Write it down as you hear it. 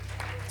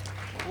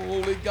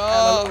Holy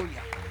God.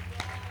 Hallelujah.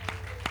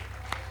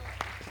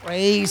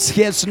 Praise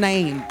His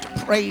name,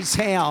 to praise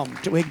Him,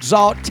 to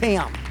exalt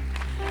Him.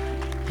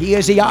 He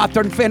is the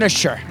author and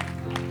finisher.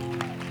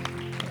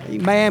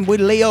 Amen. We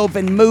live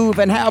and move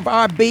and have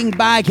our being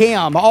by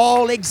Him.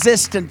 All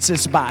existence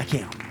is by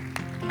Him.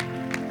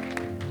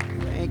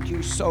 Thank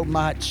you so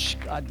much.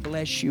 God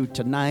bless you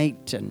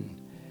tonight. And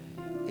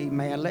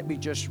amen. Let me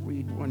just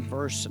read one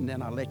verse and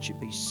then I'll let you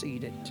be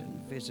seated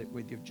and visit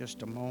with you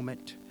just a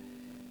moment.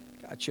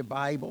 Got your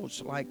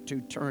Bibles? Like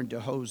to turn to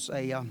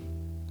Hosea.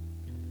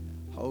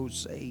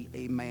 Hosea,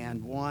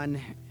 amen.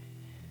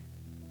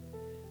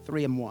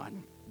 3 and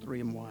 1.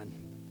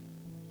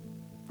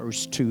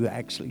 Verse 2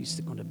 actually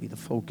is going to be the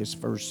focus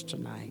verse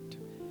tonight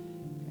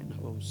in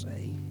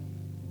Hosea.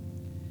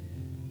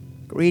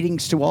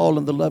 Greetings to all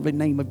in the lovely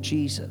name of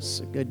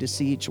Jesus. Good to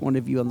see each one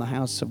of you in the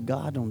house of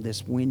God on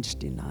this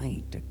Wednesday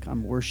night to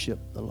come worship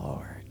the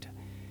Lord,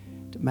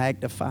 to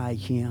magnify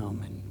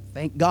Him. And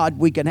thank God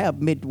we can have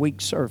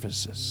midweek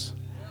services,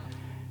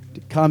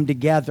 to come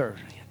together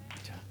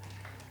and to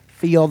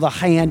feel the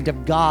hand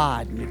of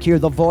God and to hear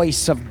the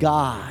voice of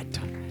God.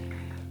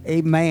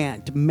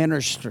 Amen. To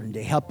minister and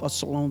to help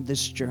us along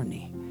this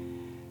journey.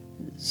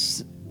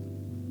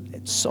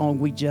 That song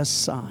we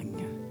just sung,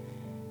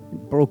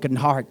 broken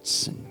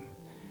hearts,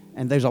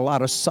 and there's a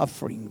lot of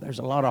suffering. There's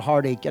a lot of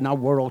heartache in our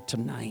world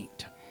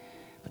tonight.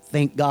 But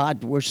thank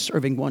God we're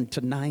serving one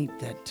tonight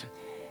that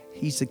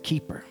He's a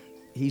keeper.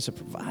 He's a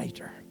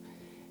provider.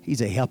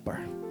 He's a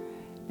helper.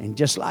 And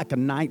just like a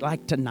night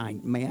like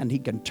tonight, man, He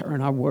can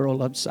turn our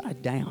world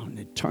upside down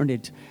and turn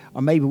it,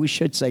 or maybe we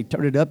should say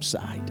turn it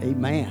upside.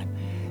 Amen.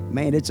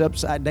 Man, it's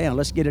upside down.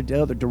 Let's get it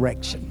the other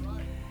direction.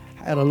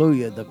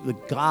 Hallelujah. The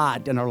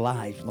God in our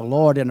lives, the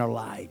Lord in our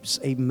lives.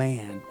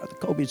 Amen. Brother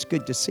Kobe, it's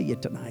good to see you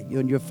tonight. You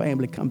and your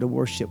family come to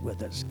worship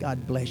with us.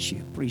 God bless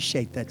you.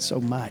 Appreciate that so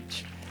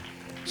much.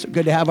 So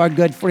good to have our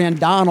good friend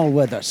Donald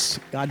with us.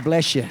 God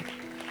bless you.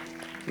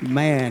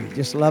 Amen.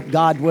 Just love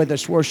God with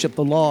us. Worship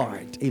the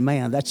Lord.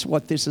 Amen. That's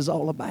what this is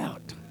all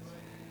about.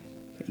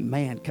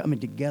 Amen. Coming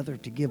together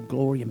to give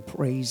glory and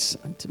praise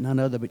unto none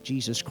other but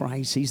Jesus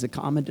Christ. He's the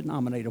common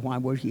denominator why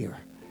we're here.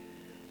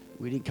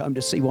 We didn't come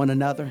to see one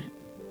another.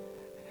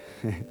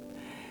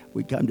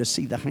 We come to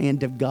see the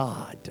hand of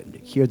God and to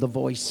hear the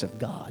voice of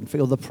God and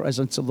feel the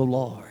presence of the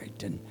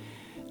Lord and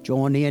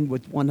join in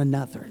with one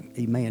another.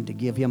 Amen. To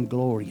give Him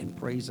glory and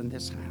praise in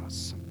this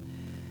house.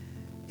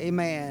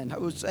 Amen.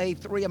 Hosea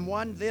 3 and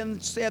 1. Then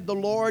said the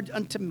Lord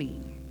unto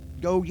me,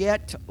 Go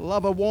yet,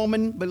 love a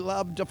woman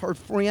beloved of her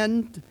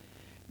friend,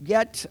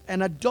 yet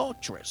an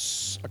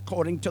adulteress,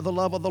 according to the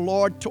love of the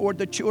Lord toward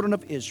the children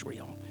of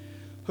Israel,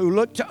 who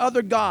look to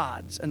other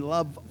gods and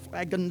love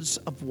flagons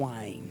of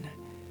wine.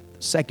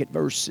 The second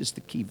verse is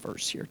the key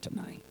verse here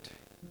tonight.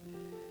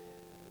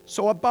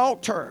 So I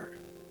bought her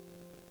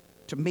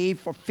to me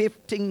for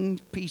 15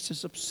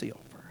 pieces of silver,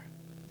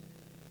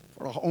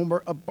 for a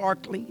homer of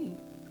barley,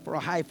 for a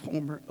half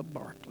homer of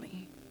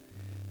barley.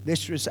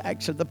 This was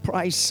actually the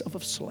price of a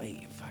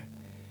slave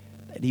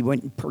that he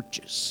went and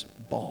purchased,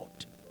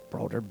 bought,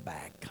 brought her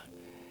back.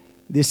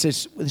 This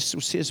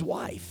was his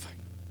wife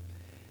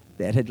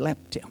that had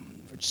left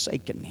him,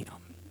 forsaken him,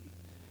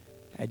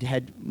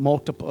 had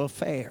multiple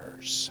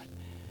affairs.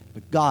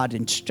 But God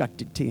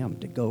instructed him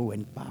to go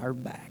and buy her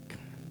back,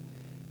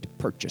 to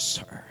purchase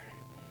her,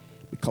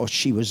 because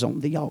she was on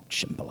the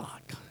auction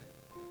block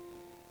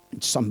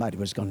and somebody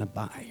was going to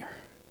buy her.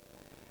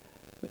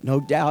 But no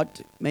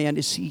doubt, man,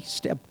 as he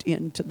stepped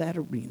into that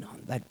arena,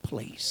 that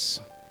place,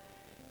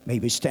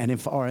 maybe standing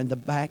far in the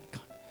back,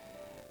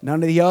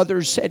 none of the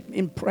others had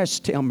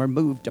impressed him or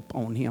moved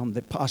upon him.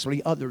 That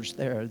possibly others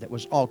there that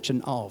was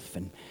auctioned off,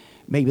 and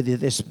maybe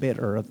this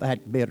bidder or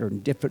that bidder,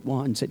 and different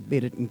ones had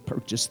bid it and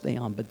purchased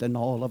them. But then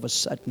all of a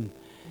sudden,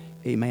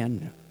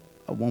 amen,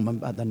 a woman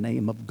by the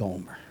name of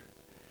Gomer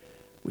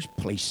was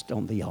placed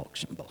on the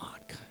auction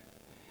block.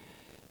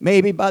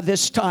 Maybe by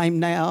this time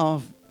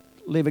now,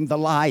 living the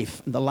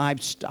life and the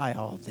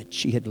lifestyle that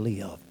she had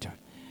lived,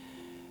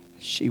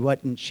 she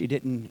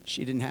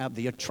didn't have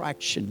the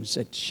attractions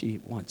that she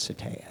once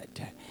had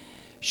had.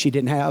 She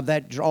didn't have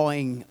that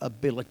drawing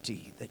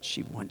ability that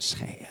she once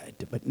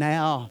had. But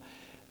now,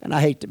 and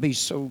I hate to be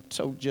so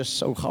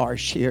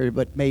harsh here,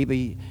 but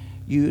maybe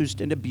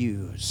used and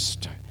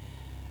abused.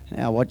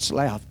 Now what's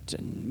left?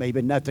 And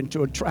maybe nothing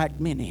to attract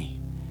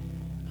many.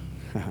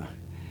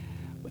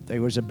 But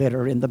there was a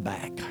bidder in the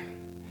back.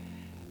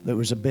 There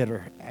was a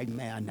bidder,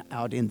 amen,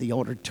 out in the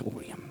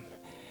auditorium.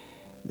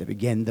 They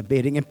began the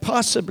bidding, and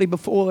possibly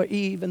before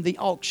even the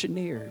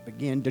auctioneer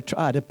began to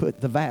try to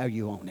put the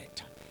value on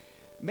it.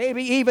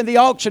 Maybe even the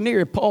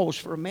auctioneer paused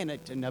for a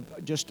minute and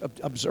just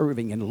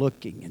observing and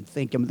looking and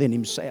thinking within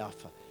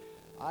himself,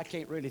 I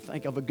can't really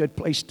think of a good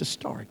place to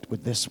start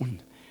with this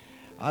one.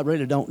 I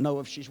really don't know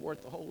if she's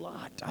worth a whole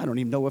lot. I don't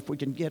even know if we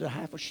can get a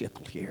half a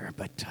shekel here.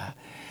 But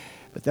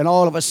then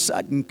all of a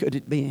sudden, could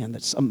it be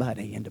that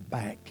somebody in the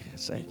back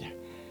said,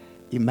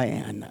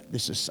 Amen,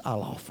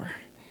 I'll offer.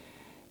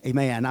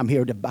 Amen, I'm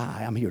here to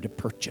buy. I'm here to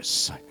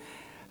purchase.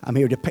 I'm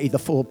here to pay the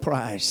full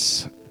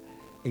price.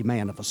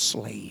 amen, of a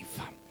slave.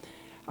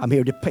 I'm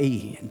here to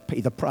pay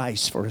the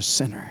price for a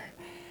sinner.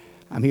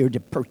 I'm here to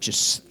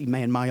purchase,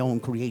 amen, my own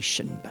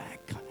creation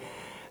back.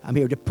 I'm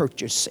here to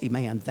purchase,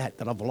 amen, that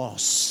I've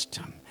lost.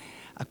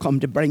 I come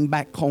to bring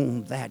back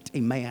home that,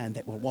 amen,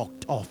 that were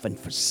walked off and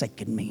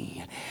forsaken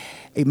me.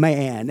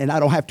 Amen. And I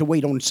don't have to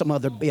wait on some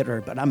other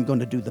bidder, but I'm going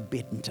to do the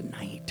bidding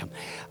tonight.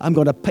 I'm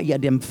going to pay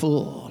it in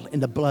full in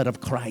the blood of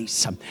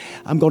Christ.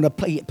 I'm going to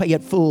pay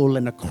it full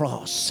in the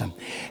cross.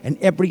 And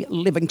every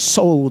living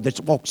soul that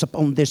walks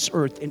upon this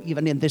earth and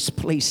even in this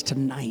place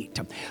tonight,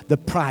 the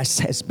price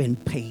has been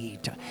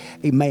paid.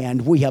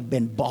 Amen. We have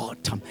been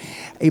bought.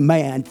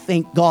 Amen.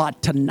 Thank God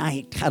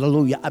tonight.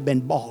 Hallelujah. I've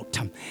been bought.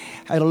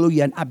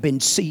 Hallelujah. And I've been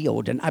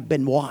sealed and I've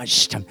been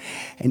washed.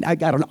 And I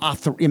got an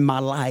author in my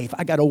life.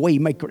 I got a way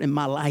maker in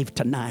my life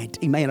tonight.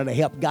 Amen. To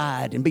help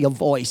guide and be a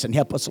voice and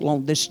help us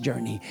along this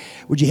journey.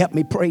 Would you help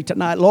me pray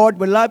tonight? Lord,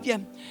 we love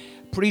you.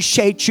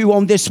 Appreciate you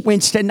on this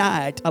Wednesday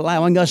night,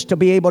 allowing us to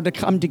be able to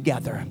come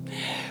together.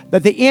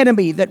 That the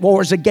enemy that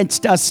wars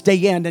against us day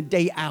in and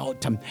day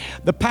out,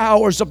 the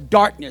powers of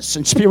darkness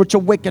and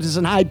spiritual wickedness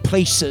in high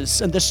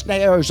places and the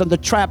snares and the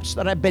traps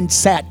that have been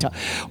set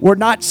were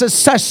not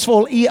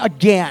successful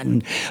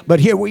again. But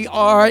here we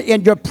are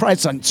in your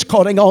presence,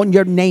 calling on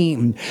your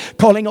name,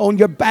 calling on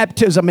your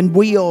baptism and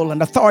will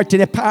and authority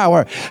and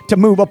power to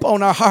move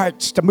upon our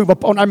hearts, to move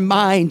upon our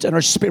minds and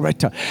our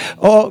spirit.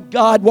 Oh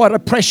God, what a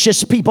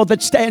precious people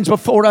that stands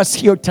before us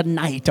here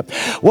tonight.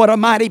 What a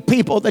mighty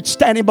people that's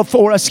standing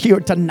before us here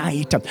tonight.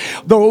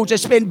 Those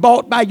that's been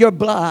bought by your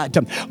blood.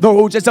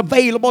 Those that's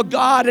available,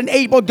 God, and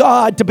able,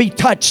 God, to be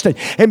touched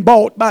and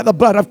bought by the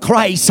blood of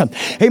Christ.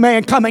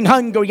 Amen. Coming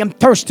hungry and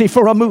thirsty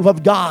for a move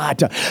of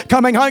God.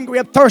 Coming hungry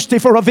and thirsty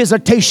for a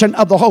visitation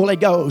of the Holy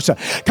Ghost.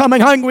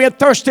 Coming hungry and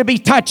thirsty to be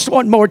touched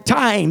one more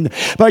time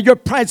by your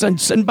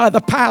presence and by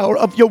the power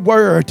of your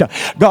word.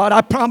 God,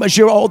 I promise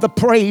you all the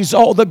praise,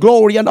 all the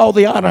glory, and all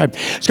the honor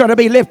is going to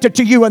be lifted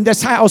to you in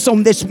this house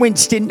on this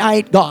Wednesday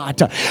night, God.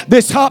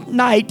 This hump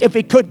night, if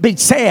it could be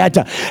said.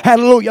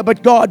 Hallelujah.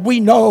 But God, we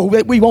know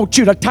that we want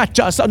you to touch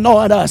us,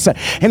 anoint us,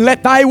 and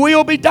let thy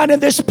will be done in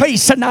this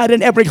place tonight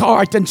in every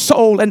heart and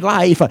soul and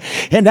life.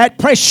 In that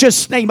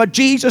precious name of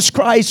Jesus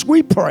Christ,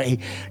 we pray.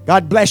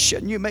 God bless you,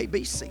 and you may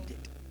be seated.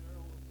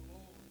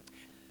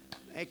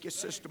 Thank you,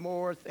 Sister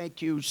Moore.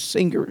 Thank you,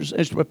 singers,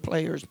 instrument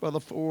players, Brother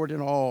Ford,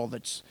 and all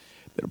that's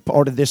been a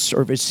part of this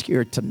service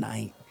here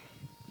tonight.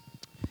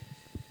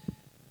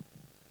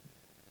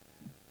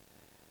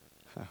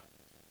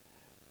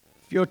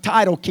 If you're a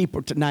title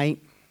keeper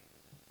tonight,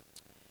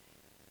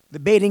 the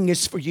bidding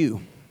is for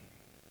you.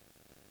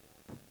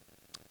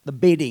 The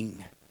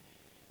bidding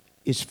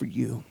is for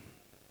you.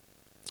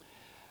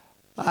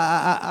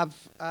 I've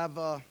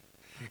a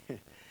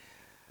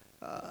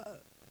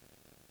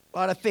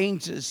lot of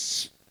things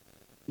is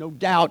no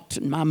doubt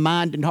in my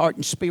mind and heart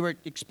and spirit,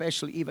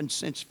 especially even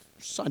since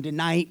Sunday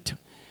night.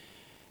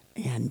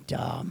 And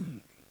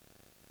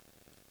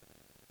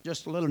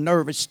just a little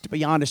nervous, to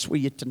be honest with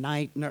you,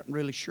 tonight. Not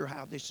really sure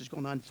how this is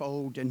going to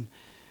unfold, and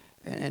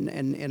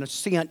in a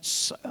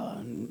sense,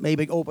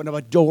 maybe open up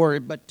a door,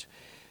 but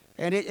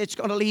it's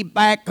going to lead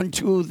back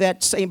into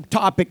that same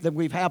topic that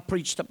we've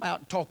preached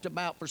about, talked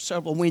about for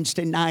several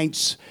Wednesday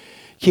nights,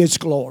 His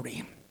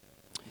glory.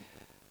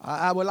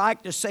 I would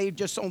like to say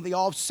just on the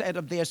offset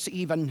of this,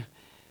 even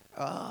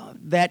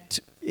that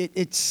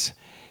it's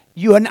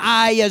you and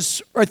I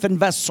as earthen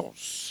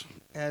vessels,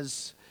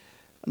 as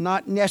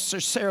not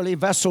necessarily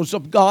vessels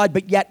of God,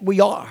 but yet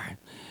we are.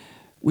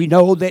 We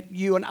know that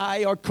you and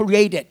I are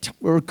created.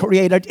 We're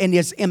created in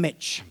His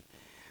image.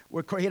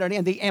 We're created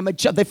in the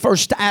image of the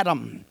first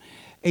Adam.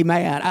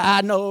 Amen.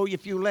 I know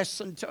if you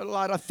listen to a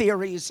lot of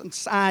theories and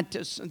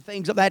scientists and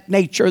things of that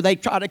nature, they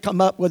try to come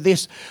up with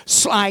this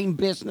slime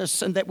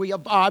business and that we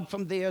evolved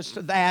from this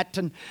to that.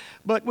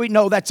 But we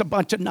know that's a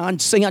bunch of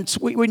nonsense.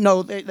 We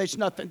know there's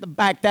nothing to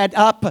back that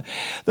up.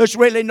 There's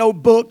really no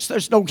books.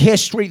 There's no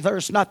history.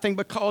 There's nothing,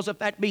 because if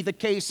that be the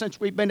case, since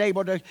we've been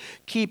able to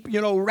keep,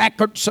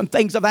 records and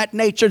things of that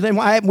nature, then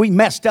why haven't we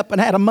messed up and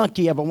had a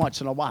monkey every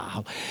once in a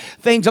while?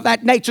 Things of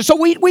that nature. So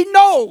we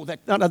know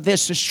that none of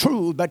this is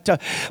true, but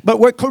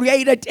we're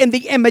created in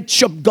the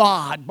image of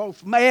God,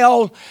 both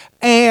male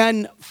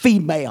and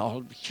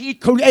female. He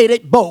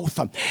created both.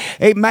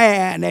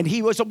 Amen. And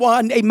He was the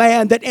one,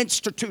 amen, that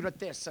instituted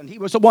this. And He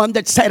was the one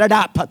that set it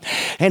up.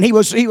 And He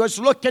was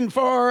looking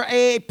for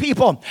a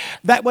people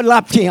that would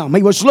love Him.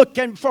 He was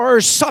looking for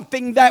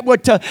something that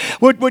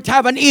would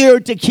have an ear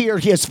to hear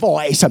His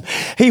voice.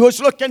 He was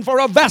looking for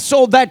a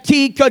vessel that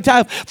He could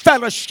have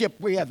fellowship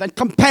with and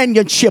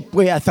companionship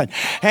with.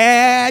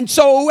 And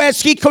so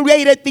as He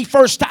created the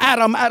first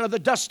Adam out of the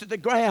dust of the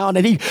ground,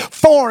 and He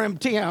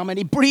formed him, and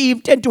He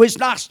breathed into his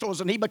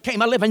nostrils, and he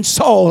became a living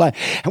soul.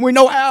 And we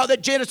know how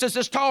that Genesis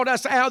has taught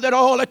us how that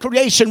all of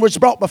creation was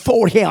brought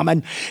before Him.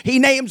 And he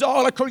names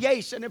all of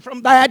creation. And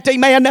from that,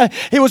 amen,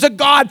 it was a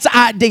God's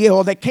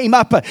ideal that came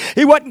up.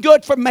 It wasn't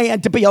good for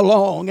man to be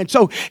alone. And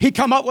so he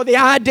come up with the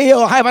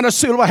ideal of having a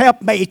suitable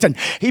helpmate. And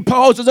he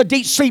causes a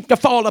deep sleep to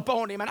fall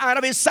upon him. And out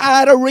of his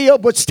side a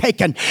rib was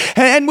taken.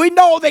 And we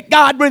know that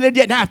God really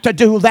didn't have to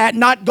do that.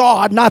 Not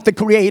God, not the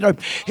Creator.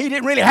 He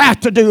didn't really have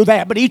to do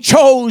that. But he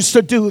chose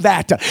to do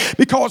that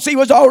because he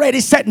was already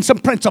setting some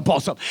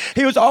principles.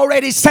 He was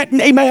already setting,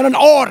 amen, an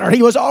order.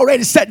 He was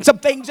already setting some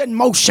things in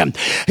motion.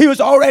 He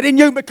was already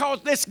knew,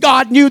 because this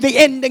God knew the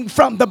ending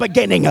from the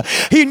beginning.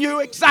 He knew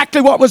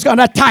exactly what was going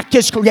to attack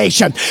his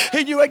creation.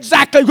 He knew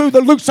exactly who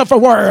the Lucifer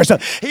was.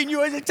 He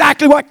knew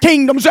exactly what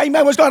kingdoms,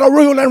 amen, was going to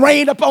rule and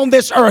reign upon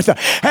this earth.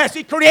 As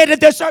he created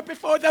this earth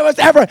before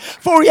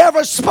he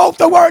ever spoke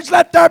the words,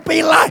 let there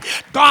be light.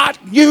 God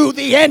knew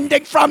the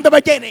ending from the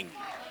beginning.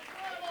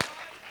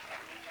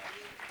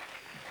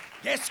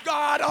 Yes,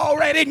 God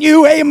already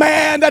knew,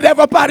 amen, that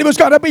everybody was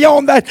going to be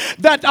on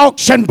that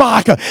auction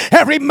block.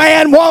 Every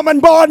man, woman,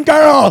 boy, and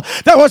girl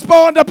that was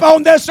born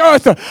upon this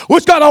earth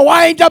was going to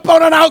wind up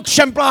on an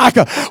auction block,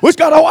 was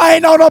going to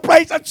wind on a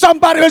place that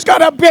somebody was going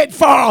to bid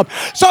for them.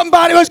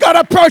 Somebody was going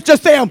to purchase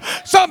them.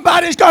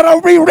 Somebody's going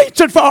to re-reach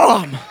it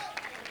for them.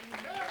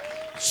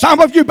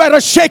 Some of you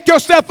better shake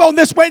yourself on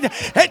this window.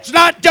 It's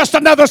not just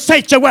another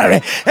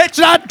sanctuary. It's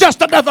not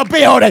just another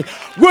building.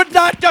 We're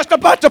not just a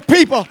bunch of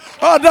people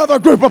or another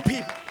group of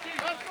people.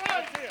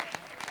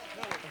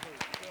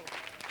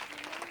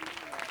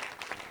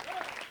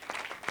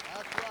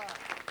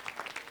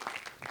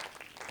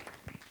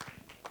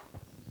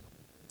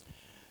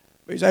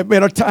 There's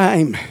been a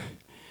time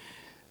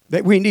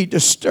that we need to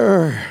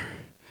stir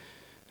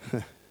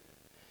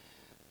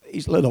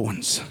these little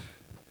ones.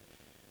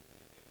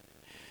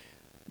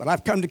 But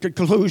I've come to the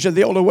conclusion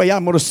the only way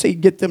I'm going to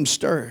get them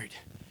stirred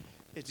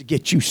is to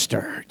get you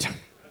stirred.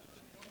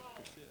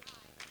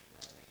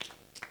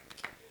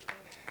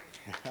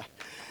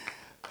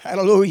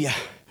 Hallelujah.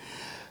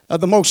 Of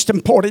the most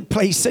important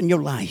place in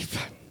your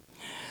life,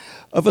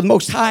 of the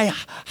most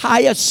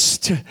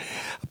highest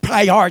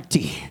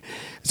priority.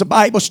 As the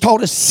Bible's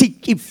taught us,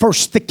 seek ye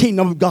first the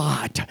kingdom of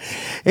God.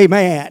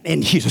 Amen.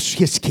 And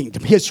his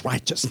kingdom, his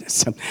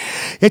righteousness.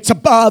 It's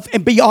above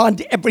and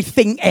beyond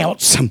everything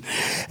else.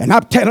 And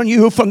I'm telling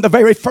you, from the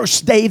very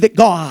first day that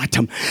God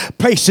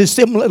places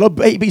them little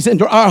babies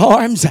into our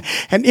arms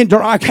and into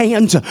our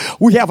hands,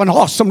 we have an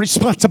awesome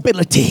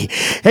responsibility,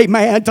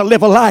 amen, to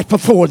live a life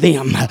before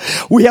them.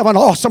 We have an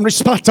awesome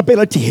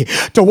responsibility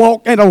to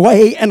walk in a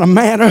way, in a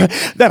manner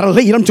that'll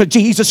lead them to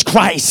Jesus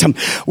Christ.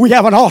 We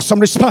have an awesome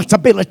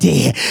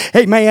responsibility,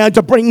 amen,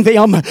 to bring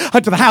them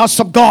to the house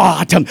of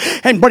God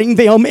and bring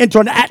them into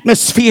an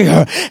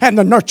atmosphere and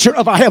the nurture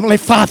of our Heavenly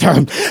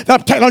Father.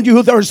 I'm telling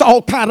you, there's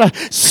all kind of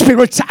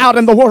spirits out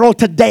in the world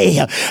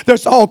today.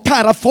 There's all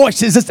kind of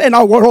voices in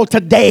our world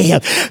today.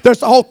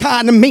 There's all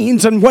kind of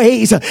means and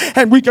ways,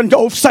 and we can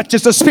go such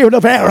as the spirit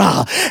of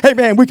error.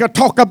 Amen. We can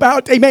talk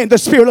about, amen, the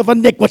spirit of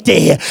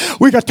iniquity.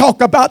 We can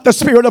talk about the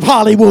spirit of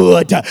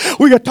Hollywood.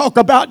 We can talk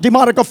about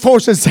demonic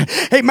forces.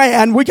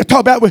 Amen. We can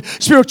talk about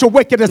spiritual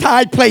wickedness in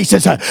high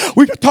places.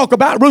 We can talk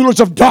about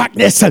rulers of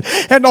darkness,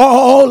 and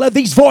all of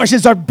these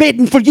voices are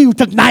bidding for you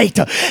tonight,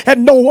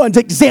 and no one's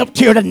exempt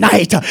here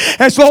tonight.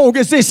 As long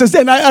as this is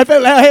in a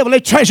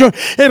heavenly treasure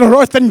in an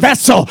earthen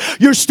vessel,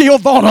 you're still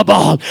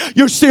vulnerable.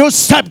 You're still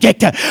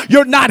subject.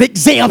 You're not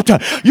exempt.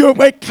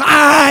 You're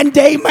inclined,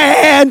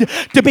 amen,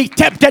 to be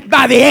tempted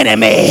by the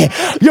enemy.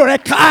 You're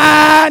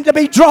inclined to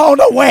be drawn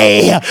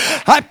away.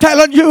 I'm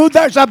telling you,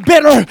 there's a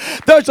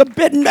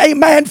bidding,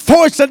 amen,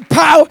 force and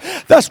power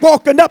that's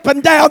walking up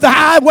and down the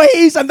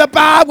highways and the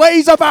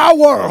byways of our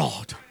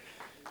world.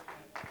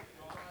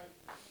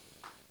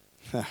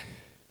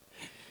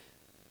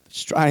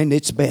 It's trying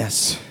its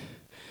best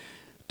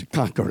to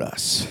conquer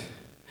us,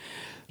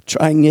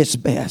 trying its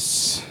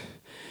best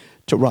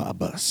to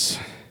rob us.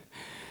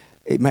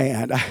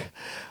 Amen.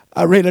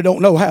 I really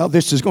don't know how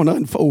this is going to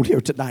unfold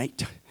here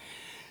tonight,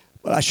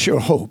 but I sure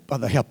hope by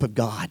the help of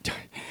God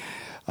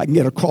I can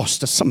get across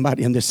to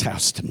somebody in this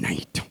house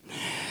tonight.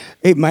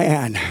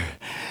 Amen.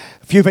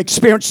 If you've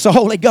experienced the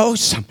Holy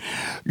Ghost,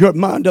 you're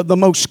among the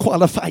most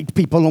qualified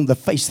people on the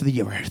face of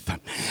the earth.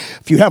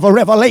 If you have a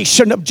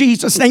revelation of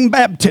Jesus' name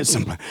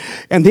baptism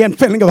and the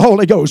infilling of the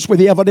Holy Ghost with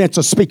the evidence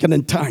of speaking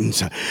in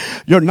tongues,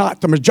 you're not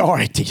the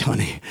majority,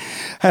 honey.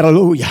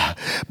 Hallelujah.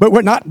 But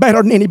we're not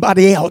better than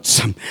anybody else.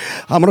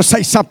 I'm going to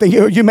say something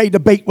here. You may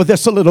debate with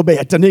this a little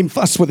bit and even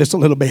fuss with this a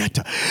little bit.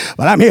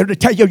 But I'm here to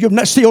tell you,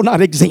 you're still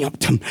not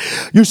exempt.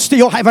 You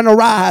still haven't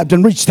arrived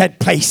and reached that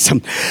place.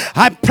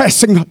 I'm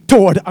pressing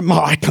toward a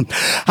mark.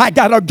 I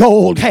got a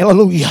goal.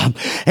 Hallelujah.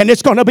 And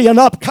it's going to be an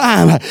up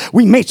climb.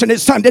 We mentioned it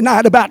Sunday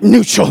night about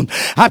neutral.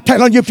 I'm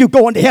telling you, if you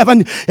go into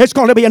heaven, it's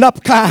going to be an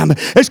up climb.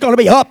 It's going to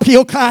be an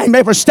uphill climb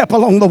every step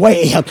along the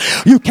way.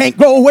 You can't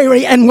grow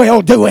weary and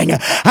well doing.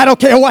 I don't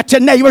care what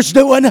your neighbor's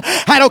doing.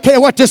 I don't care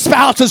what your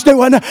spouse is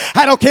doing.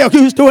 I don't care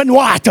who's doing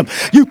what.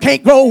 You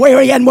can't grow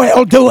weary and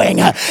well doing.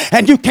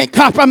 And you can't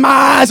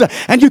compromise.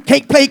 And you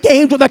can't play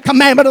games with the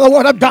commandment of the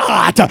Word of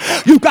God.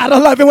 You got to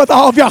love Him with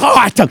all of your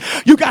heart.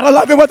 You got to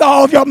love Him with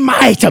all of your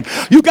might.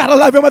 You got to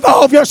love Him with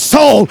all of your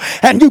soul.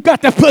 And you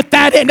got to put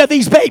that into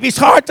these babies'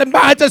 hearts and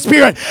minds and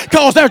spirit,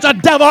 because there's a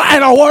devil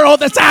and a world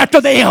that's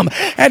after them.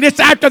 And it's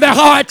after their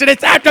hearts, and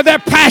it's after their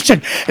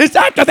passion. It's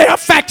after their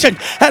affection.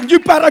 And you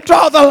better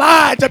draw the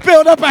lines and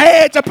build up a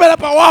hedge and build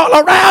up a wall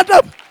around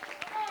them.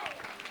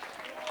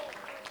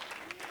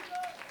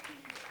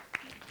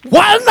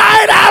 One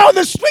night out on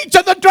the streets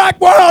of the drug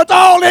world,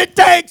 all it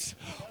takes.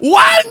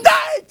 One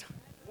night.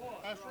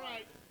 That's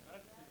right.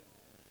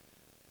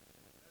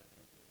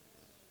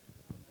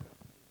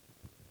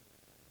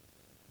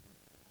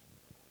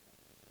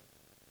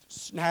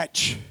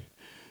 Snatch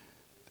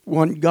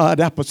one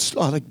God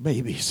apostolic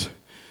babies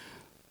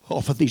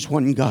off of these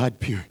one God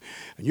pure.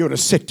 And you're to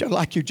sit there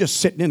like you're just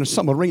sitting in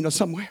some arena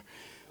somewhere.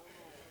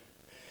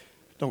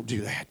 Don't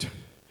do that.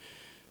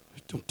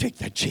 Don't take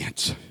that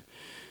chance.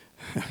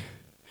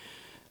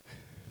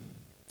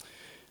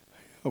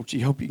 Oh,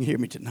 gee, hope you can hear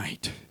me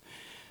tonight.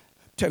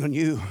 I'm telling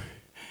you,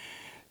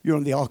 you're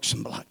on the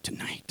auction block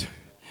tonight.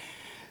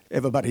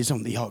 Everybody's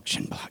on the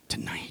auction block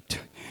tonight.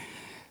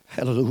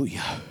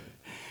 Hallelujah.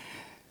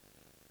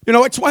 You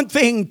know, it's one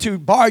thing to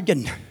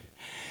bargain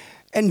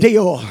and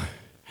deal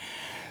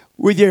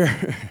with your,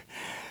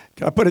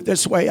 can I put it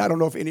this way? I don't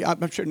know if any,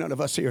 I'm sure none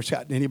of us here has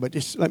gotten any, but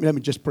just, let me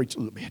just preach a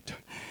little bit.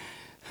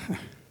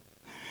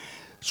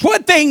 It's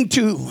one thing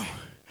to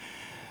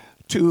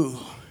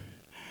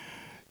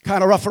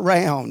kind of rough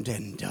around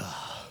and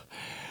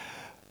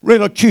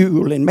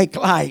ridicule and make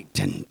light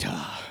and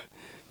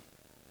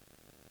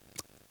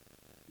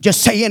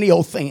just say any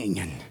old thing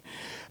and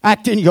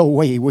act in your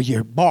way with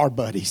your bar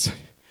buddies.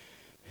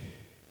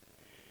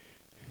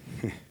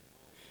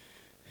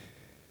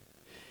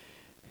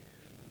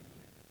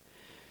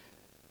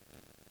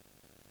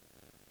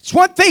 It's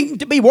one thing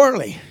to be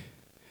worldly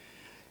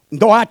and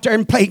go out there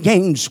and play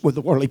games with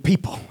the worldly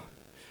people.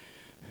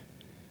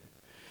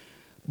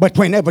 But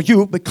whenever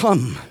you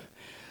become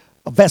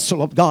a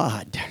vessel of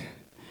God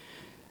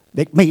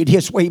that made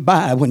His way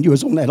by when you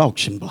was on that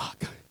auction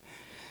block,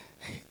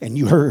 and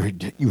you heard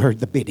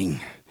the bidding,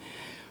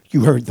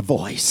 you heard the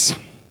voice.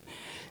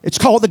 It's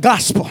called the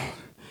gospel,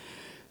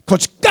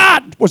 because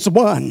God was the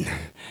one.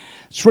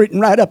 It's written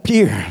right up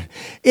here.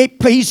 It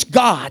pleased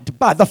God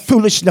by the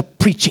foolishness of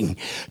preaching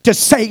to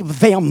save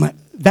them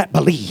that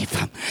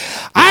believe.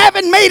 I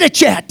haven't made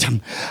it yet.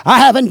 I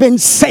haven't been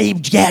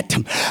saved yet.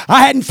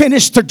 I hadn't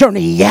finished the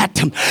journey yet.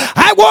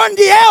 I warned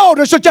the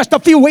elders just a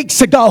few weeks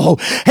ago,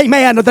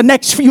 amen, of the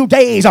next few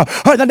days or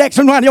the next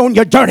one on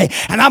your journey.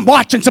 And I'm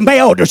watching some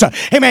elders,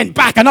 amen,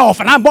 backing off.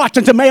 And I'm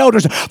watching some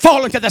elders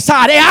falling to the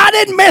side. Hey, I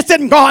didn't miss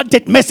it and God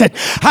didn't miss it.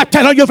 I'm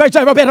telling you, if there's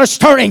ever been a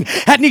stirring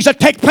that needs to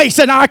take place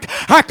in our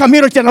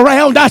community and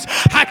around us,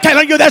 I'm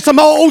telling you, there's some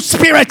old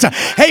spirits,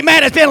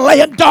 amen, it's been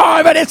laying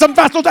dormant in some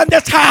vessels in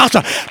this house.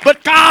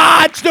 But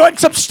God's doing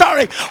some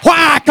stirring.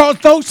 Why? Because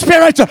those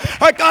spirits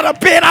are going to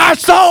bid our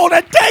soul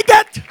and take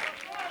it.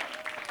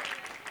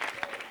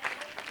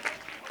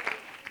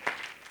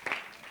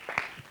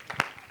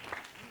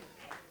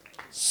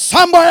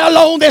 Somewhere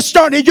along this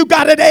journey, you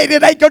got it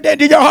anchored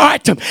into your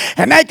heart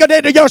and anchored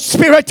into your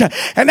spirit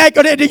and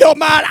anchored into your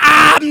mind.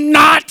 I'm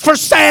not for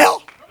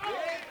sale.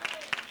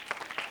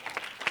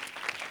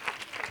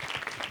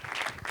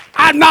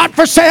 I'm not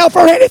for sale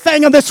for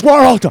anything in this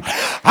world.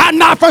 I'm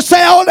not for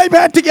sale,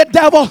 amen, to get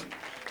devil.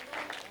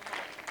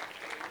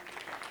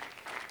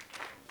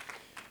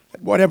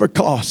 At whatever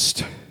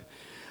cost,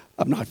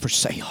 I'm not for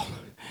sale.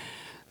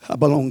 I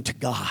belong to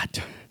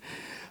God.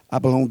 I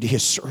belong to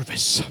His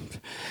service.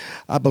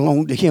 I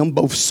belong to Him,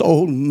 both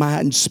soul,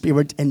 mind,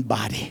 spirit, and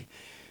body.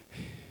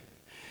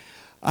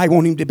 I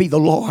want Him to be the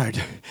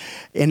Lord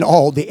in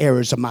all the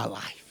areas of my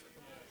life.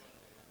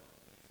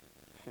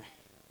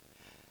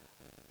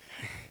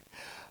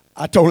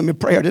 I told Him in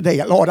prayer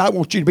today, Lord, I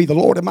want You to be the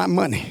Lord of my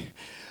money.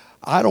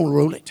 I don't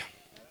rule it.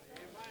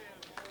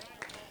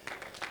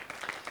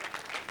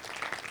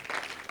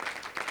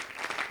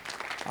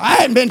 I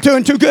hadn't been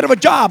doing too good of a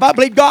job. I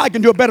believe God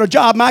can do a better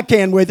job than I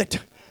can with it.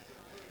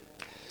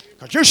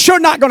 Because you're sure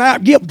not going to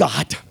outgive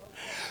God.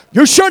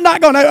 You're sure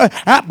not going to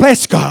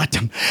outbless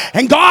God.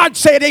 And God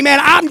said, amen,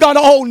 I'm going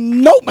to owe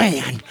no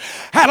man.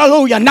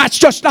 Hallelujah. And that's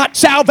just not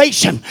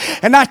salvation.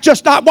 And that's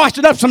just not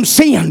washing up some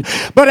sin.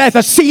 But as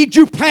a seed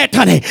you plant,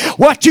 honey,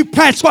 what you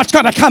plant's what's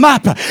going to come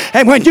up.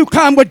 And when you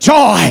come with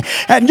joy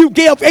and you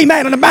give,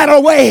 amen, in a matter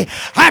of way,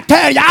 I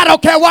tell you, I don't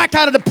care what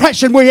kind of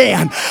depression we're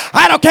in.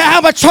 I don't care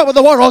how much trouble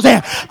the world's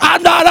in.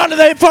 I'm not under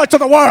the influence of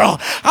the world.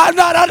 I'm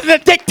not under the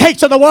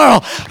dictates of the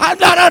world. I'm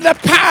not under the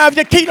power of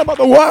the kingdom of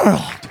the world.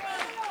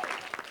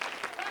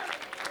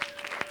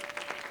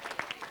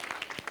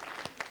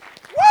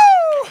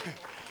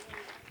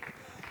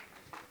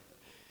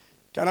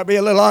 Can I be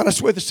a little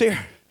honest with us here?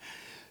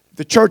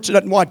 The church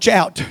doesn't watch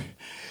out.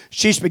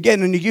 She's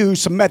beginning to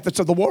use some methods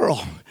of the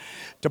world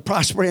to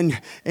prosper in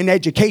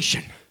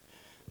education.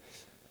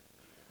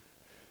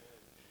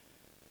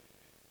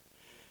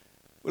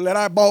 We let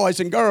our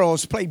boys and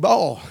girls play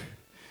ball.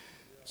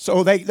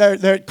 So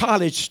they're at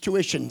college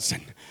tuitions.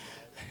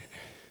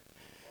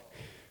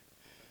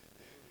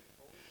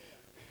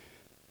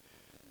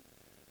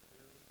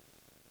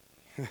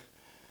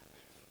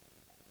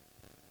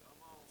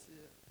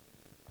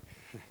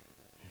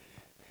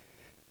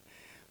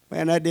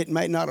 Man, that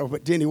may not have,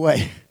 but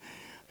anyway.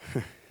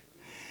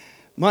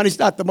 Money's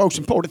not the most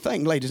important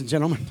thing, ladies and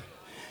gentlemen.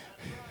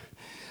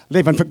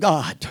 Living for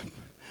God.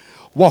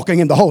 Walking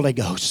in the Holy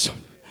Ghost.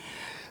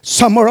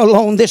 Somewhere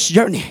along this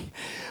journey,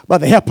 by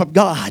the help of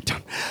God,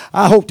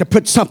 I hope to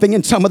put something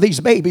in some of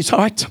these babies'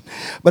 hearts.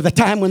 By the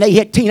time when they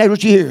hit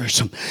teenage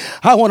years,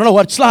 I want to know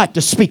what it's like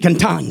to speak in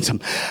tongues.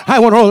 I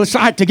want to know what it's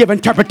like to give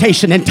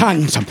interpretation in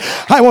tongues.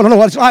 I want to know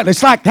what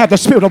it's like to have the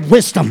spirit of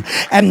wisdom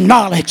and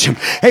knowledge.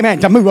 Amen.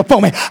 To move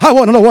upon me. I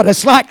want to know what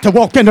it's like to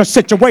walk into a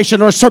situation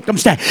or a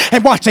circumstance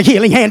and watch the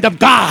healing hand of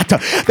God.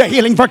 The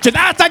healing virtue.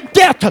 That's a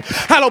gift. I'm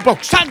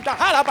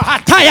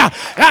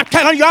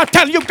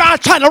telling you,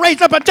 God's trying to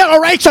raise up a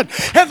generation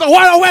in the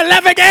world we're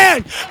living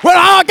in. We're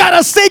all got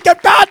to seek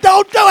if God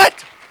don't do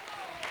it.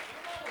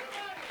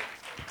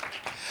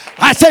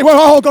 I say we're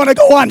all going to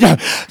go under.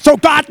 So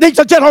God needs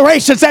a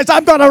generation that says,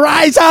 I'm going to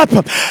rise up.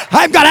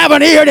 I'm going to have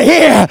an ear to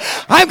hear.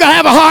 I'm going to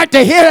have a heart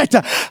to hear it.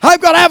 I'm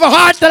going to have a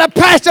heart that a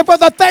passion for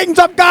the things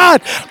of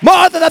God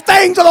more than the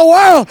things of the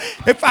world.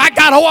 If I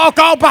got to walk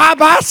all by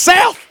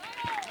myself.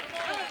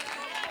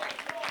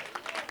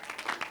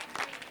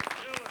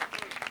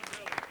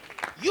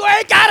 You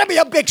ain't got to be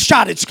a big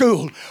shot at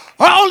school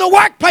or on the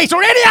workplace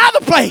or any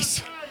other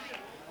place.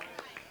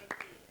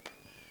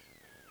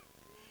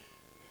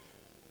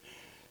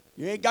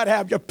 You ain't got to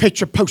have your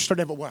picture posted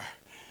everywhere.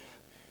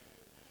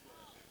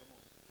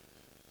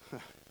 In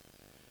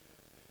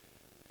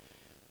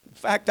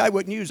fact, I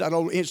wouldn't use that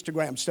old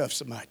Instagram stuff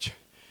so much.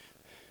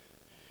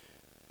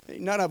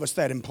 Ain't none of us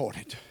that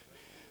important.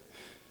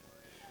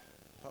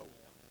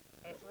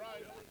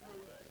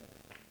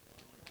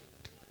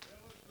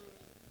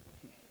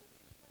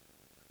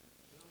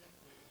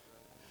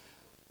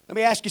 Let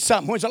me ask you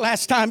something. When's the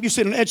last time you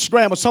seen on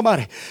Instagram with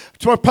somebody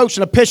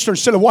posting a picture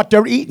instead of what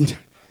they're eating?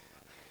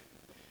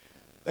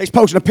 They're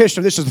posting a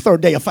picture. This is the third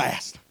day of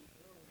fast.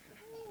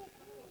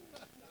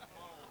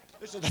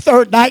 This is the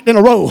third night in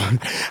a row.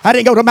 I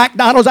didn't go to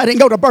McDonald's. I didn't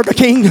go to Burger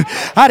King.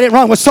 I didn't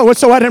run with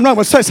so-and-so. I didn't run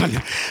with so-and-so.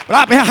 But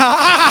I mean,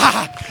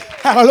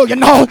 hallelujah.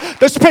 No,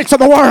 the prince of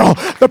the world,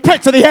 the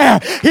prince of the air.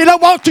 He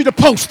don't want you to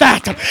post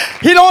that.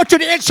 He don't want you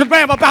to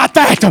Instagram about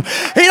that.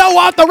 He don't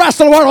want the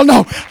rest of the world to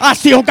know. I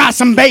still got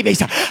some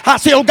babies. I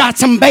still got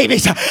some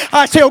babies.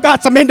 I still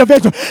got some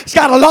individuals. He's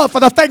got a love for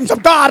the things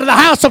of God in the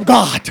house of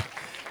God.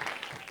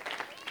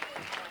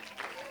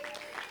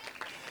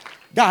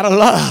 Got a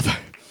love.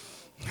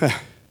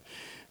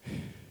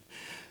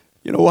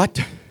 You know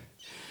what?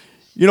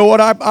 You know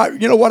what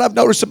I've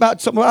noticed about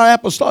some of our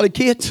apostolic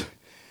kids?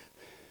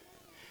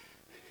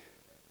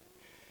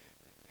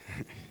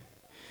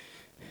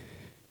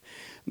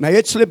 Now,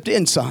 it slipped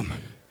in some.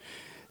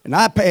 And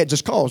iPad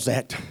just caused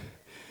that.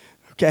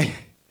 Okay?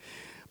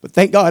 But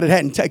thank God it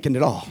hadn't taken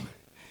it all.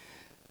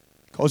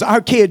 Because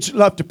our kids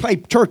love to play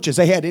church as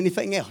they had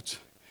anything else.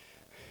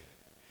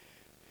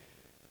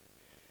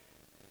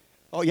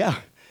 Oh, yeah.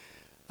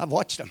 I've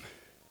watched them.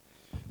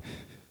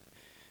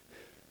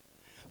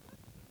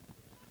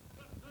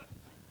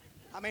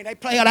 I mean, they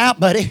play it out,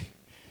 buddy.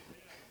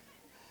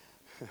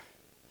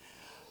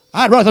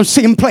 I'd rather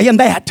see them playing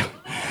that.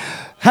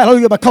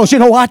 Hallelujah, because you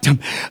know what?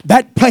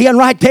 That playing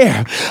right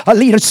there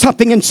leading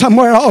something in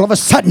somewhere all of a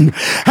sudden.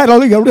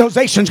 Hallelujah,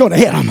 realization's going to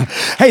hit them.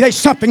 Hey, there's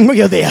something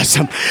with this.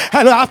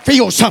 Hallelujah, I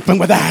feel something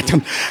with that.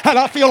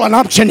 Hallelujah, I feel an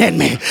unction in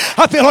me.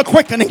 I feel a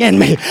quickening in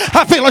me.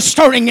 I feel a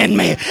stirring in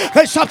me.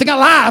 There's something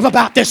alive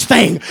about this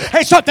thing.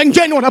 There's something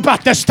genuine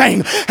about this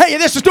thing. Hey,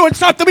 this is doing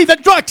something to me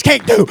that drugs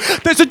can't do.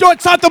 This is doing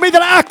something to me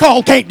that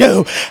alcohol can't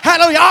do.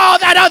 Hallelujah, all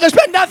that other's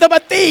been nothing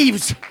but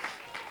thieves.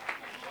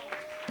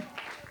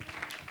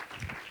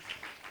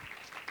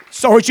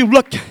 So as you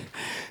look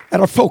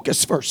at our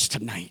focus verse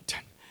tonight,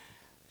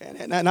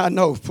 and I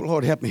know,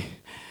 Lord help me.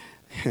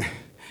 When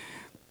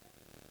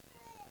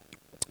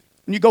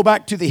you go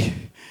back to the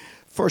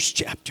first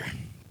chapter,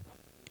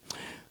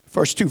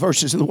 first two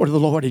verses, in the word of the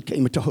Lord, it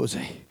came to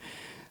Hosea,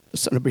 the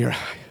son of Beeri,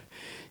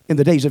 in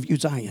the days of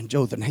Uzziah and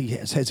Jotham,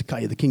 Ahaz,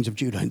 Hezekiah, the kings of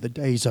Judah, in the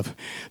days of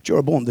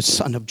Jeroboam, the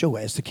son of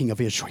Joash, the king of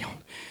Israel.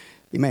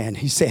 Amen.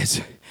 He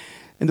says,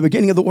 in the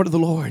beginning of the word of the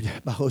Lord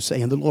by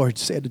Hosea, and the Lord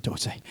said to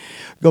Hosea,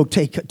 go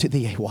take to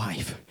thee a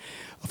wife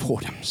of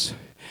whoredoms,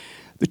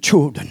 the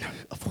children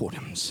of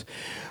whoredoms.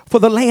 For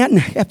the land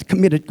hath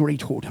committed great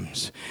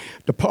whoredoms,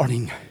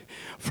 departing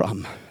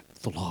from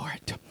the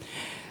Lord.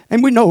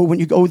 And we know when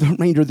you go the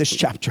remainder of this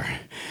chapter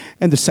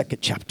and the second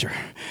chapter,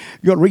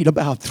 you'll read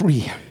about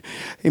three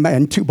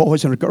Amen. 2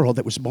 boys and a girl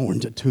that was born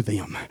to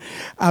them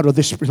out of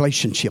this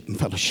relationship and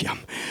fellowship.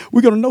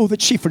 We're going to know that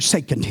she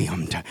forsaken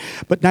him.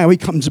 But now he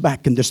comes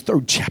back in this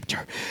 3rd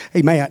chapter.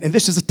 Amen. And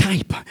this is a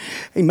type,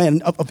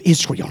 amen, of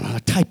Israel, a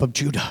type of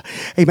Judah.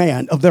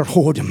 Amen. Of their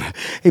whoredom.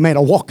 Amen.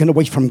 Of walking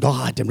away from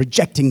God and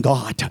rejecting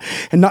God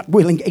and not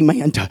willing,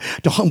 amen,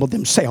 to humble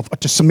themselves or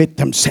to submit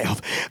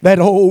themselves. That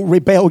old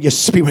rebellious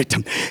spirit,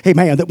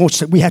 amen, that wants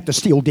that we have to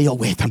still deal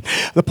with.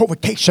 The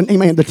provocation,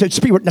 amen, the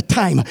spirit in the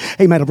time,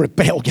 amen, of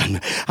rebellion.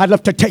 I'd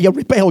love to tell you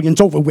rebellion's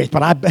over with,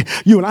 but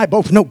you and I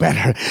both know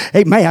better.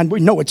 Amen. We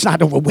know it's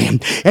not over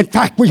with. In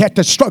fact, we have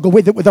to struggle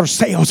with it with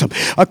ourselves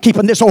of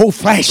keeping this old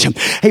flesh.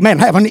 Amen.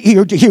 Having an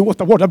ear to hear what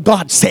the Word of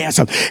God says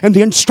and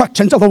the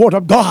instructions of the Word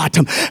of God.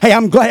 Hey,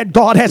 I'm glad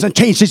God hasn't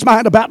changed his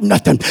mind about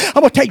nothing.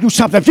 I'm going to tell you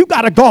something. If you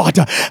got a God,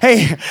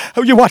 hey,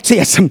 you watch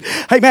this.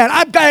 Amen.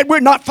 I'm glad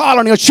we're not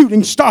following a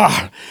shooting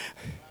star.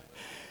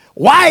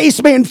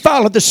 Wise men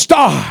followed the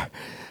star.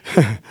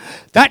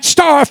 That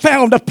star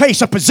found a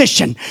place, a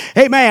position,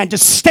 amen, to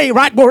stay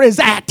right where it's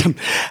at.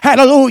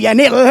 Hallelujah. And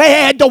it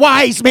led the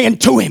wise men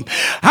to him.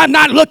 I'm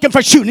not looking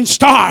for shooting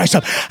stars.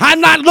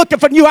 I'm not looking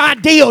for new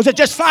ideals that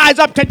just flies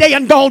up today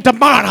and gone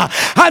tomorrow.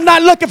 I'm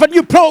not looking for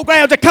new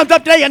programs that comes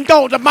up today and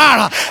gone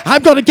tomorrow.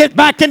 I'm going to get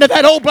back into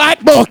that old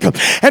black book.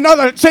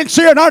 Another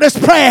sincere and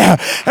earnest prayer.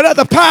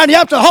 Another pioneer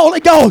up to the Holy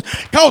Ghost.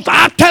 Because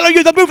I'm telling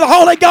you, the move of the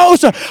Holy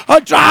Ghost will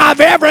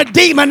drive every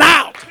demon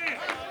out.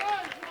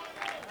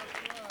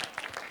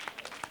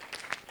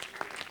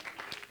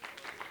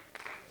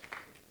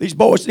 These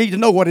boys need to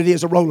know what it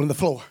is to roll on the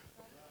floor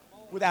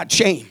without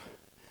shame,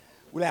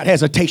 without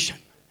hesitation.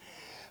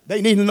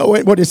 They need to know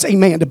what it's,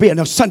 amen, to be in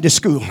a Sunday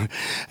school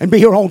and be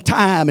here on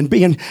time and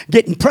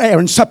getting prayer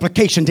and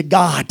supplication to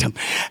God.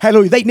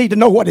 Hallelujah. They need to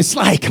know what it's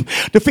like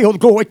to feel the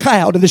glory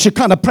cloud and the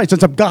Shekinah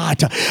presence of God.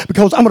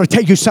 Because I'm going to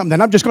tell you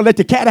something. I'm just going to let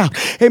the cat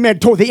out, amen,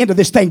 toward the end of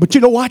this thing. But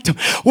you know what?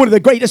 One of the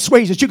greatest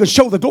ways that you can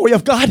show the glory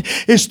of God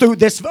is through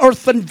this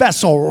earthen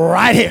vessel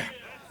right here.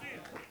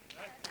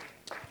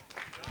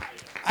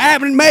 I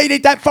haven't made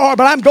it that far,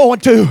 but I'm going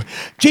to.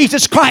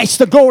 Jesus Christ,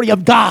 the glory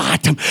of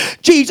God.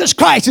 Jesus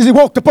Christ, as he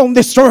walked upon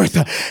this earth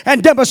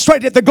and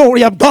demonstrated the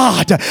glory of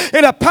God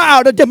in a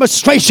power of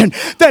demonstration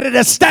that it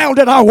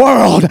astounded our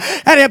world.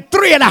 And in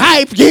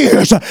 3.5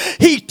 years,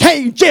 he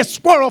changed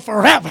this world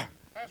forever.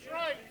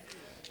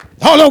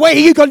 The only way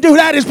you can do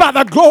that is by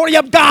the glory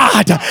of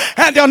God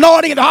and the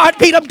anointing and the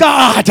heartbeat of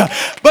God.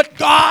 But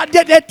God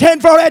didn't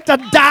intend for it to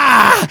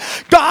die.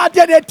 God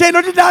didn't intend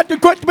for it to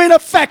quit being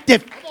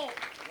effective.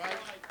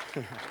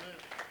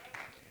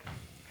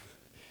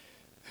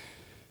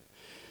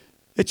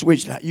 It's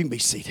Wednesday night. You can be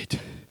seated.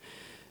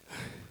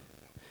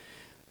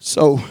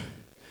 So,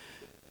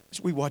 as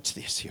we watch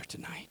this here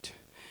tonight.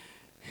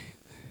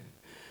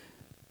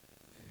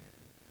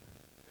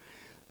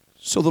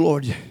 So the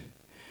Lord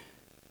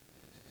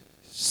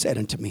said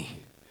unto me,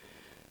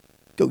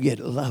 go yet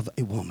love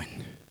a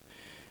woman.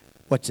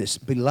 What's this?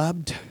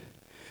 Beloved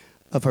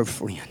of her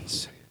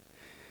friends.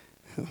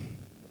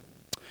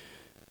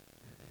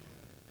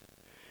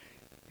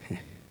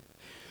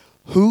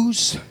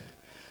 Whose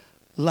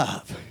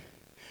love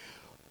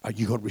are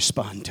you going to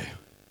respond to?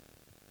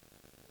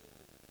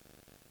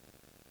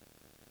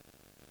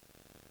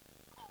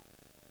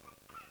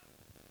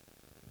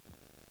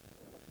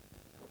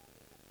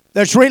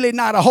 There's really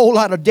not a whole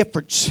lot of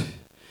difference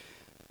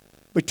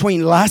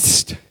between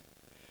lust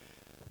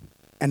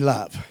and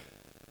love.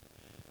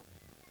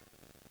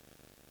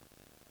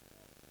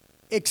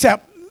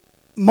 Except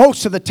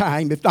most of the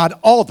time, if not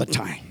all the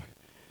time,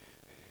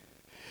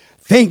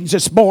 things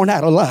that's born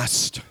out of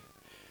lust,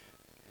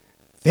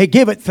 they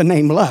give it the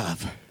name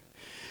love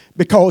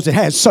because it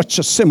has such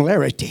a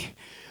similarity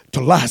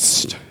to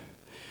lust.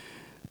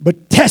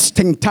 But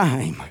testing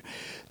time,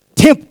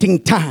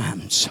 tempting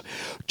times,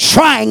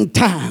 trying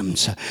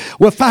times,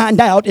 we'll find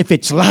out if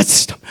it's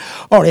lust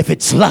or if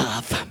it's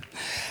love.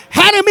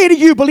 How many of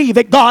you believe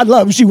that God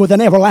loves you with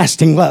an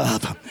everlasting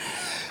love?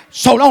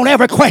 So don't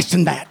ever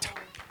question that.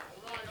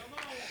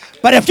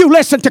 But if you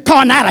listen to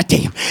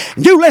carnality,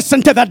 you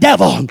listen to the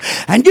devil,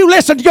 and you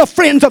listen to your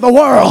friends of the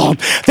world,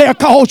 they'll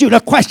cause you to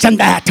question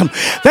that.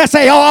 They'll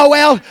say, oh,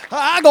 well,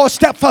 I'll go a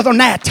step further than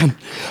that.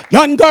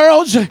 Young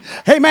girls,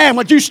 hey, man,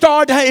 when you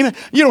start, hey,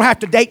 you don't have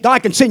to date.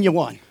 God can send you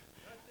one.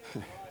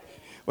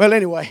 Well,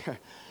 anyway,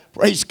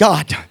 praise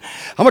God.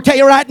 I'm going to tell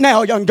you right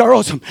now, young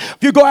girls, if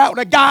you go out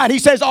with a guy and he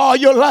says, oh,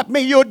 you'll love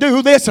me, you'll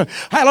do this.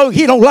 Hallelujah,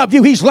 he don't love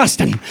you, he's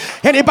lusting.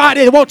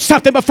 Anybody that wants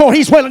something before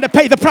he's willing to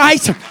pay the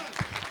price?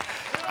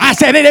 I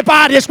said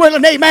anybody that's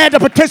willing, amen, to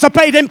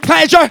participate in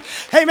pleasure,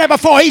 amen,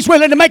 before he's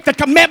willing to make the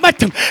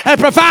commitment and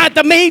provide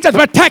the means of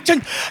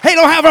protection, he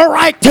don't have a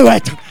right to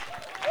it.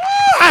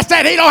 I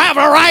said he don't have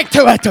a right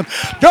to it.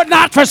 You're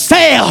not for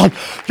sale.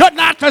 You're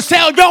not for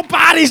sale. Your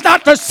body's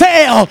not for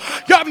sale.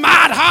 Your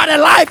mind, heart,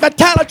 and life and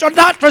talent are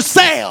not for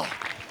sale.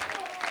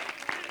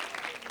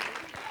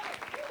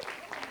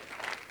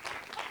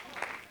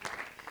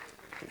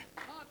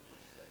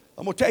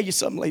 I'm going to tell you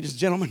something, ladies and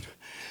gentlemen.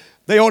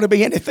 There ought to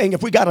be anything.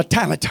 If we got a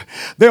talent,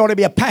 there ought to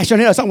be a passion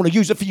in us. I want to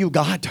use it for you,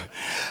 God.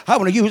 I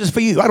want to use it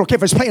for you. I don't care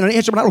if it's playing an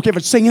instrument. I don't care if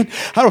it's singing.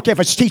 I don't care if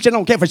it's teaching. I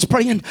don't care if it's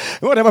praying.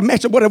 Whatever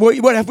message, whatever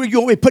you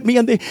want to put me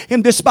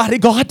in this body,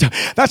 God.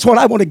 That's what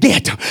I want to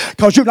get.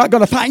 Because you're not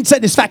going to find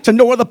satisfaction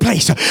no other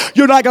place.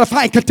 You're not going to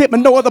find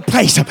contentment no other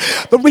place.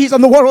 The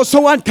reason the world is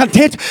so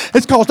uncontent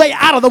is because they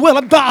out of the will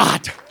of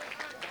God.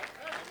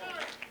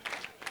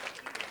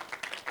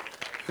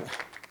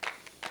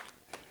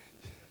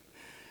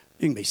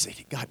 You can be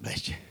seated. God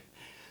bless you.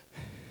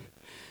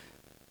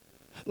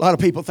 A lot of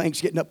people think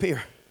getting up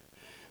here,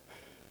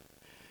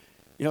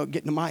 getting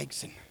the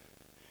mics. And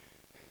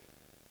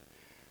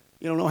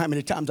you don't know how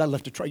many times I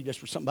left to trade this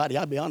for somebody.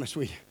 I'll be honest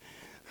with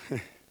you.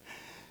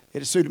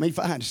 It suited me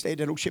fine to stay at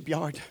that old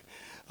shipyard.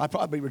 I'd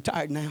probably be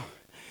retired now,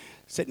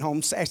 sitting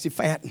home sassy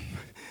fat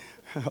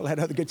and all that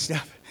other good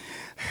stuff.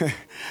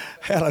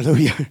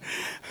 Hallelujah.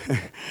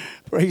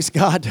 Praise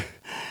God.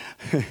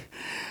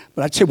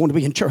 But I still want to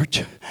be in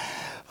church.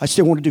 I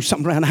still want to do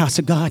something around the house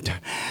of God.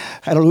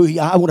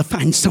 Hallelujah. I want to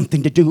find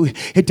something to do.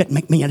 It doesn't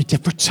make me any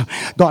difference.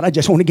 God, I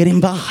just want to get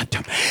involved.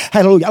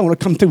 Hallelujah. I want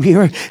to come through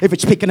here if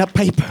it's picking up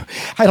paper.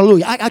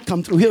 Hallelujah. I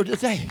come through here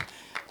today.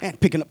 Man,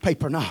 picking up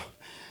paper now.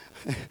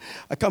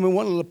 I come in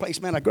one little place,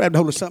 man. I grabbed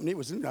hold of something. It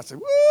was, I said,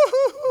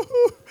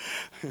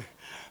 woo.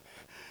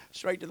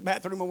 Straight to the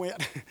bathroom I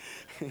went.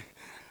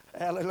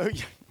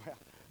 Hallelujah. Well,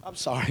 I'm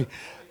sorry.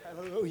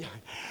 Hallelujah.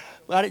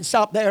 Well, I didn't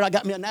stop there. I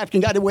got me a napkin,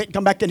 got it wet,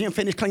 come back in here and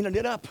finish cleaning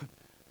it up.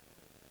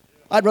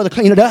 I'd rather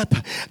clean it up.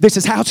 This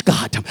is house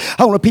God.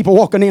 I want people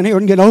walking in here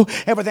and,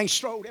 everything's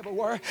strode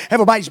everywhere.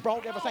 Everybody's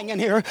brought everything in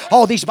here.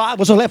 All these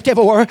Bibles are left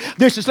everywhere.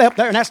 This is left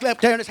there and that's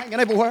left there and it's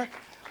hanging everywhere.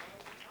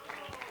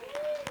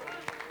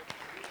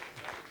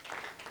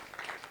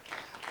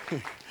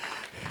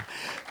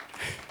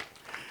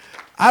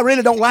 I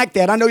really don't like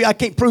that. I know I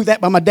can't prove that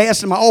by my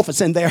desk and my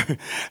office in there.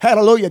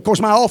 Hallelujah. Of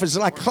course, my office is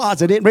like a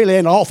closet. It really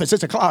ain't an office.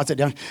 It's a closet,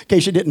 in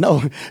case you didn't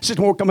know.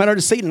 Sister Moore come under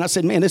the seat, and I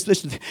said, man, this it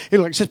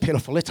looks like it's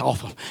pitiful. It's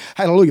awful.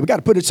 Hallelujah. We got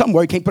to put it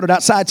somewhere. You can't put it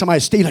outside. Somebody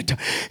steal it.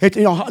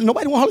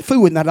 Nobody want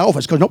food in that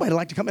office because nobody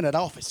like to come in that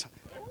office.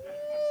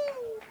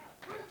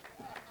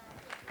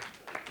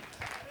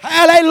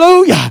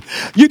 Hallelujah.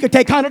 You can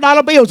take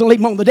 $100 bills and leave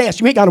them on the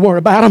desk. You ain't got to worry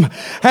about them.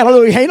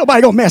 Hallelujah. Ain't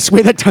nobody going to mess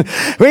with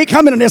it. We ain't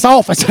coming in this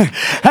office.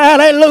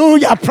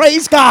 Hallelujah.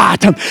 Praise God.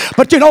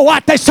 But you know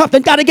what? There's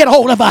something got to get a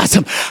hold of us.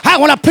 I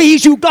want to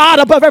please you, God,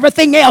 above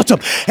everything else.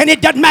 And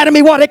it doesn't matter to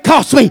me what it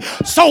costs me.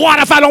 So what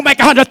if I don't make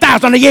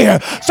 $100,000 a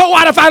year? So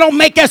what if I don't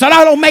make this and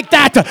I don't make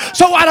that?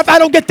 So what if I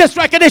don't get this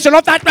recognition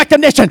or that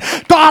recognition?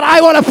 God, I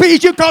want to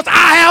please you because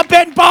I have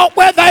been bought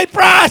with a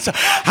price.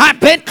 I've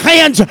been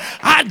cleansed.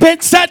 I've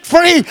been set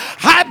free.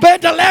 I've been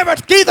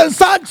delivered. He the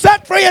Son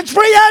set free is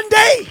free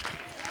indeed.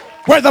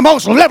 We're the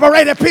most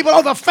liberated people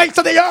on the face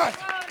of the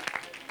earth.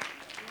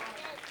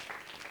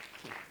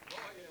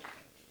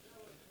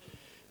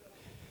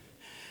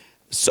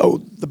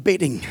 So the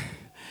bidding.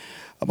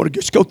 I'm going to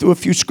just go through a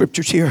few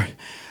scriptures here.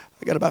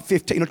 I got about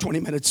 15 or 20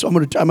 minutes, so I'm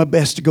going to try my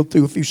best to go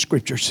through a few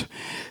scriptures.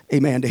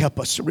 Amen. To help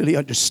us to really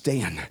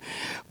understand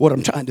what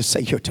I'm trying to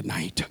say here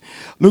tonight.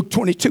 Luke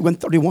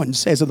 22:31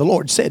 says, and the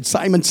Lord said,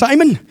 Simon,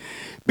 Simon,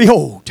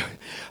 behold,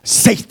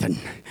 Satan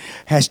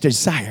has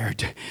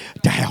desired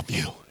to have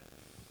you.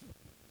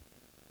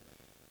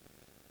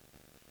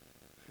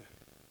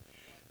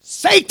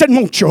 Satan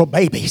wants your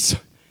babies.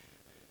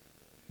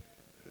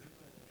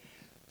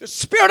 The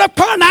spirit of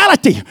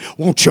carnality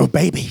wants your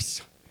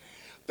babies.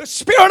 The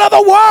spirit of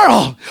the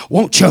world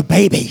wants your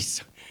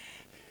babies.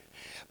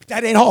 But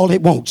that ain't all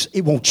it wants.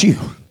 It wants you.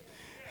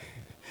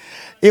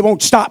 It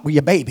won't stop with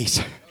your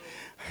babies.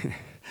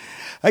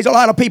 There's a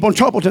lot of people in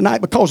trouble tonight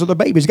because of their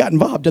babies got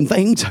involved in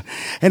things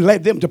and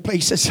led them to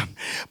places.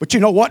 But you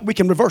know what? We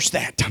can reverse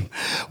that.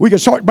 We can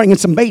start bringing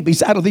some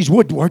babies out of these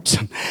woodworks.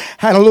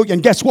 Hallelujah.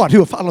 And guess what?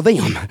 Who'll follow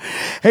them?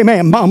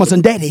 Amen. Mamas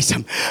and daddies.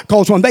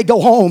 Because when they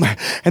go home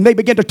and they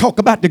begin to talk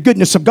about the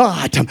goodness of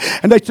God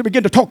and they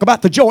begin to talk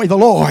about the joy of the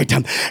Lord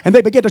and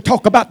they begin to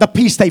talk about the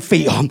peace they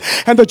feel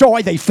and the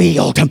joy they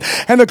feel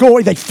and the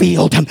glory they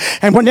feel.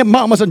 And when them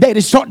mamas and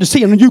daddies start to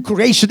see a new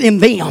creation in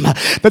them,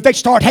 that they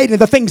start hating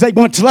the things they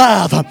once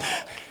loved.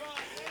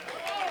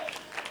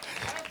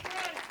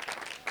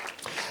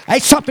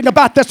 There's something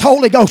about this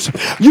Holy Ghost.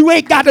 You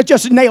ain't got to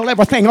just nail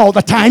everything all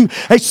the time.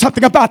 There's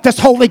something about this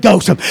Holy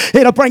Ghost.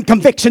 It'll bring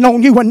conviction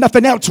on you when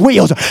nothing else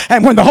will.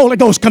 And when the Holy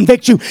Ghost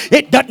convicts you,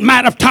 it doesn't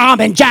matter if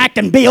Tom and Jack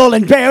and Bill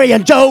and Barry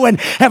and Joe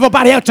and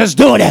everybody else is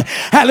doing it.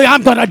 Hallelujah,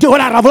 I'm going to do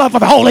it out of love for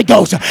the Holy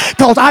Ghost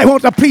because I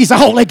want to please the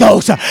Holy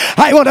Ghost.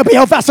 I want to be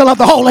a vessel of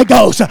the Holy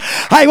Ghost.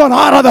 I want to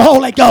honor the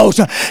Holy Ghost.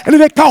 And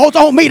if it calls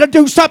on me to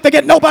do something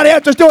that nobody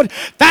else is doing,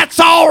 that's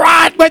all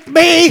right with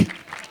me.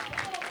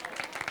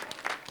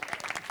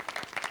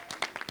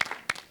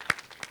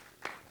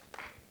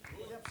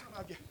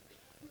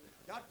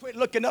 Quit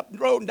looking up the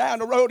road and down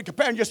the road and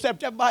comparing yourself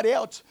to everybody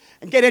else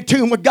and get in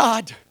tune with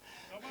God.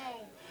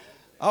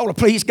 I want to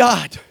please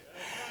God.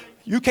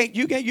 You can't,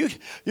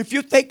 if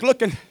you think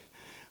looking.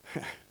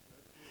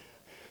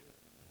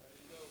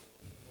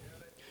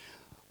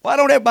 Why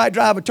don't everybody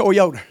drive a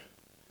Toyota?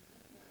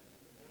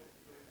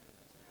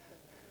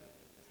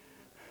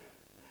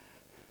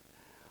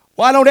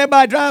 Why don't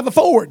everybody drive a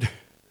Ford?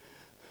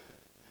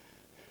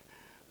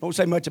 Don't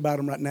say much about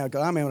them right now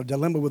because I'm in a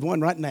dilemma with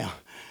one right now.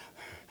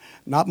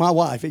 Not my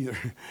wife either.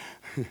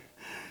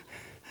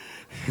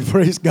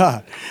 Praise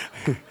God.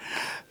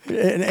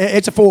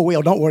 It's a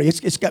four-wheel. Don't worry.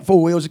 It's got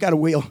four wheels. It's got a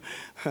wheel.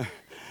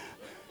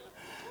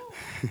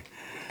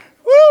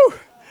 Woo!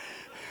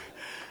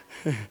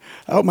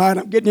 I don't mind.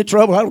 I'm getting in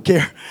trouble. I don't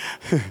care.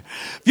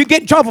 If you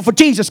get in trouble for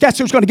Jesus, guess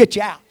who's going to get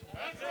you out?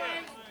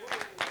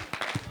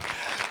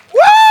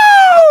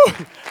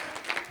 Woo!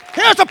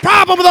 Here's the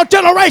problem with the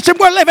generation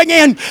we're living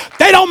in.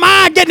 They don't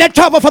mind getting in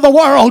trouble for the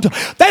world.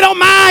 They don't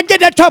mind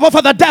getting in trouble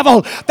for the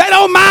devil. They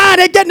don't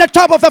mind getting in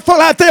trouble to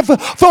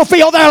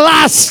fulfill their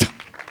lust.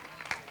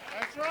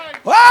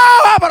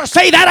 Oh, I'm going to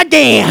say that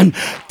again.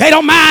 They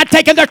don't mind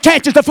taking their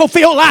chances to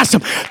fulfill lust.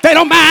 They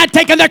don't mind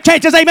taking their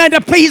chances, amen, to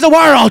please the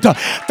world.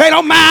 They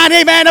don't mind,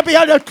 amen, to be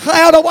under a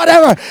cloud or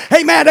whatever,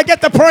 amen, to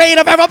get the parade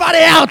of everybody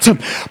else.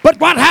 But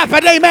what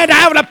happened, amen, to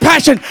having a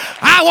passion?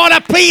 I want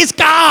to please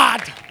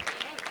God.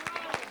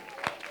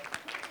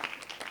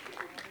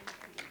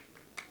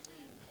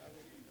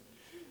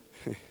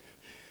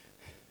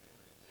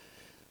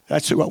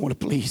 That's who I want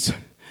to please.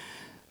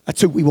 That's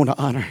who we want to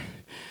honor.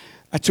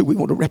 That's who we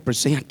want to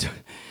represent.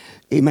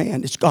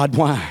 Amen. It's God.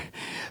 Why?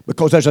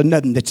 Because there's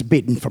another that's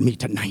bidding for me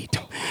tonight.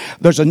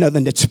 There's another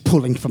that's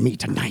pulling for me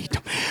tonight.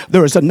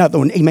 There is another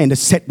one, amen,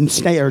 that's setting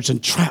snares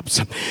and traps,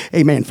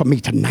 amen, for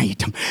me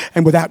tonight.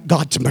 And without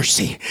God's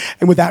mercy,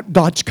 and without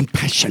God's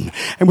compassion,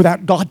 and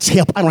without God's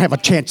help, I don't have a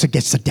chance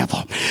against the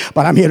devil.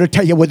 But I'm here to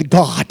tell you, with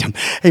God,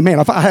 amen,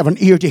 if I have an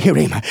ear to hear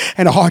him,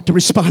 and a heart to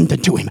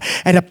respond to him,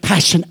 and a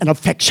passion and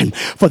affection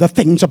for the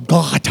things of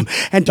God,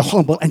 and to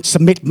humble and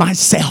submit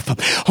myself,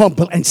 I'm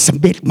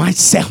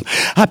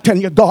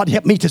telling you, God,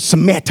 help me to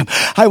submit.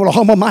 I want to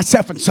humble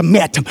myself and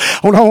submit. I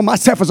want to humble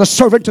myself as a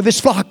servant to this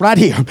flock right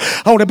here.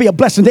 I want to be a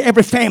blessing to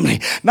every family.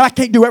 Now, I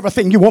can't do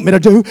everything you want me to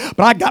do,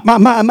 but I got my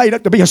mind made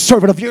up to be a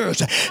servant of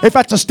yours. If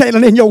that's a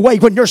standing in your way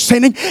when you're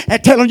sinning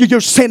and telling you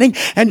you're sinning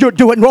and you're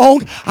doing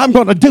wrong, I'm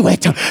going to do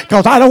it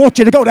because I don't want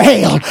you to go to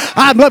hell.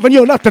 I'm loving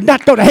you enough to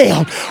not go to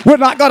hell. We're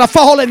not going to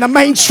fall in the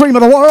mainstream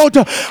of the world.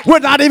 We're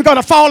not even going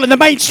to fall in the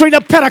mainstream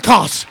of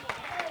Pentecost.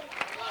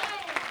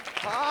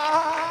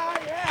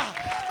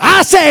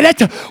 I said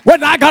it. We're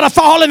not going to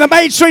fall in the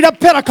main street of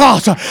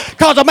Pentecost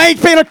because the main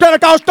street of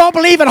Pentecost don't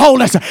believe in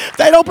wholeness.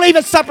 They don't believe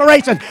in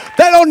separation.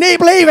 They don't need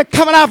believe it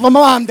coming out from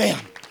among them.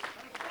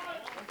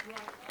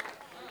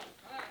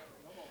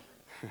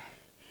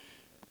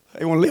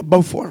 They want to live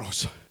both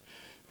worlds.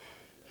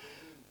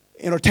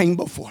 Entertain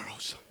both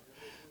worlds.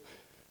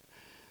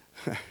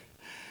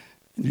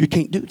 You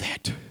can't do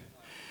that.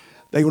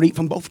 They will eat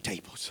from both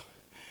tables.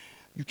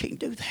 You can't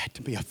do that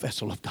to be a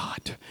vessel of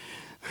God.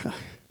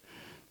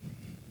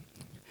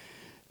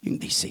 You can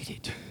be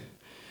seated.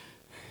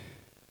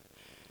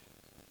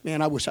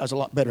 Man, I wish I was a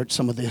lot better at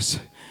some of this.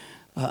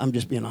 I'm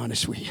just being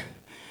honest with you.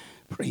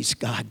 Praise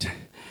God.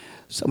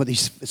 Some of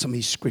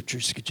these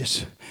scriptures could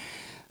just.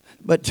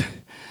 But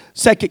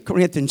 2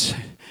 Corinthians,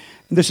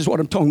 and this is what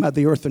I'm talking about,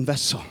 the earthen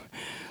vessel.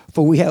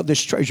 For we have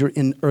this treasure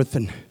in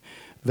earthen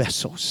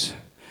vessels.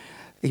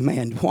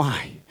 Amen.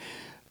 Why?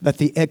 That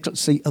the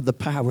excellency of the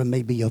power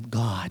may be of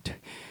God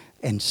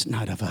and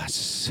not of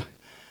us.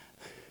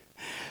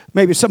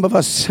 Maybe some of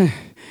us,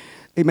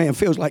 amen,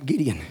 feels like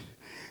Gideon,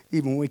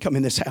 even when we come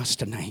in this house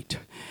tonight.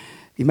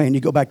 Amen. You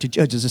go back to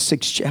Judges, the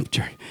 6th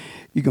chapter.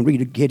 You can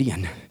read of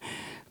Gideon.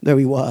 There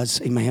he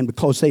was, amen,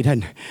 because they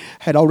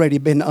had already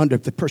been under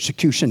the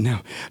persecution.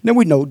 Now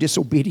we know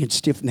disobedience,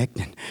 stiff-necked,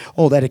 and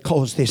all that had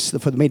caused this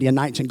for the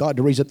Midianites and God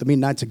to raise up the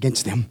Midianites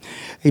against them.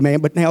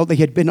 Amen. But now they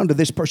had been under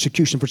this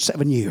persecution for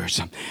 7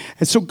 years.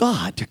 And so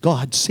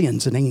God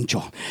sends an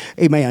angel,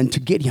 amen,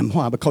 to Gideon.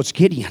 Why? Because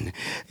Gideon,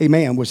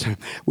 amen, was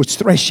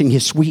threshing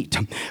his wheat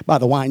by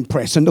the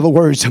winepress. In other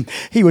words,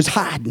 he was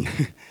hiding.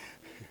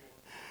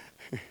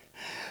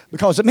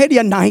 Because the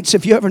Midianites,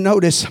 if you ever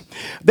notice,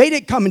 they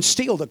didn't come and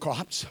steal the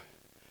crops.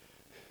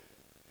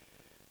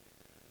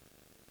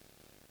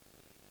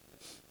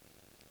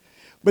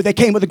 But they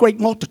came with a great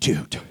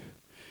multitude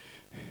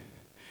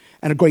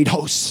and a great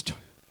host.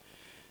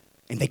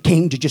 And they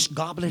came to just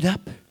gobble it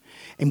up.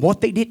 And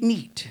what they didn't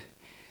eat,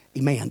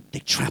 amen, they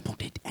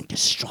trampled it and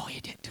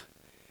destroyed it.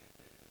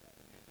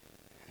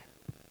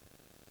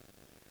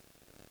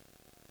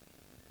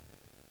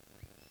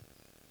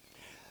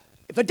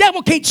 If the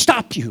devil can't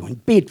stop you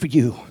and bid for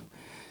you,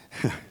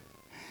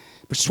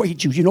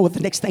 persuade you, you know what the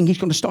next thing he's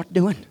going to start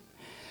doing?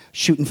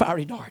 Shooting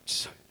fiery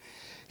darts.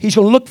 He's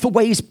going to look for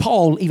ways.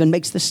 Paul even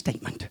makes this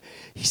statement.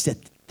 He said,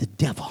 the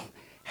devil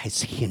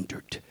has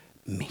hindered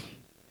me.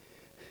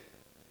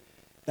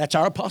 That's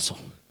our apostle.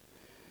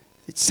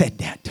 It said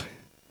that.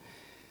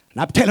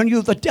 And I'm telling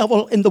you, the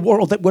devil in the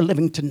world that we're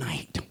living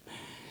tonight,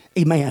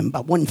 amen, by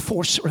one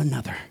force or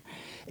another,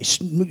 is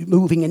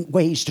moving in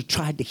ways to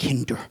try to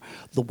hinder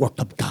the work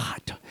of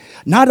God.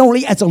 Not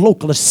only as a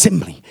local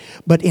assembly,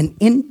 but in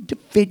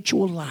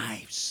individual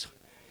lives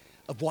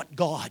of what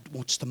God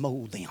wants to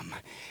mold them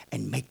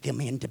and make them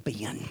into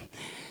being.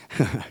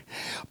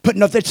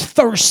 Putting of this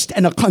thirst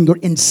and a hunger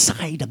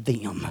inside of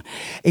them.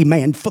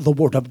 Amen. For the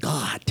Word of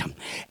God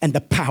and the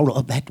power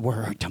of that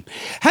Word.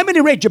 How many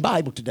read your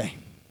Bible today?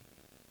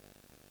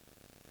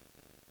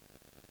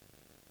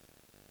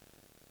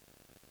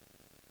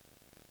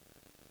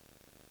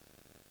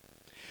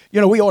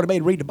 You know, we ought to be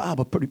able to read the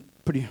Bible pretty.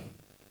 You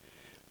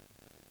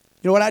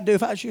know what I'd do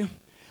if I was you?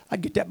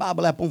 I'd get that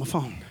Bible app on my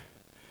phone.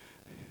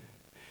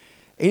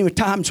 Any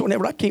times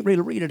whenever I can't really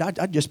read it,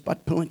 I'd just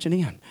punch it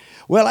in.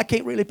 Well, I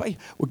can't really pay.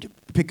 Well,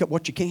 pick up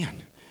what you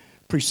can.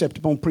 Precept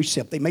upon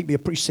precept. They may be a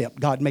precept.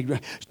 God may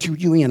tune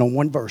you in on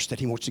one verse that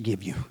He wants to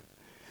give you.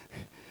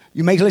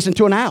 You may listen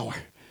to an hour,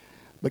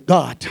 but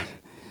God,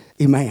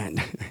 amen.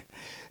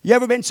 You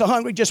ever been so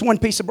hungry, just one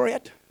piece of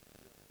bread?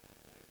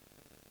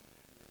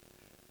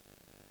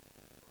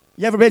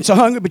 You ever been so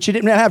hungry, but you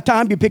didn't have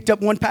time, you picked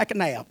up one pack of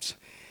nabs.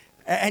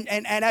 And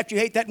after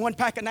you ate that one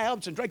pack of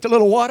nabs and drank a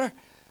little water,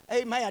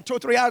 amen, 2 or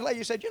 3 hours later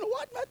you said, you know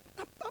what,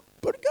 I'm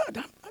pretty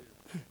good.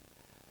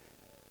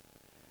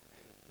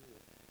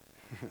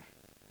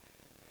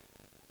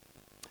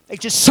 There's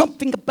just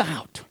something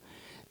about,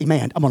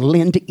 amen, I'm going to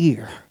lend an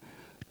ear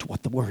to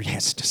what the Word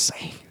has to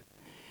say.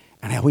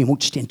 And how He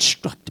wants to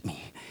instruct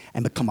me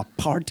and become a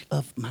part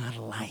of my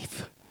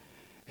life.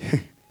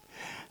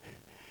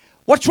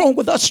 What's wrong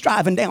with us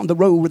driving down the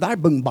road with our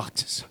boom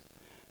boxes?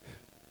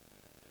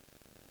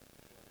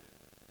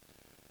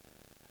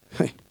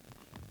 It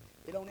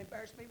don't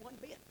embarrass me one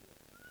bit.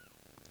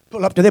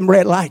 Pull up to them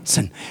red lights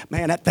and,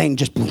 man, that thing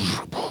just...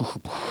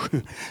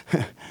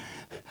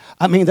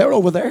 I mean, they're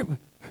over there.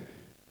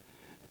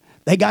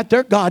 They got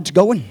their gods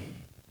going.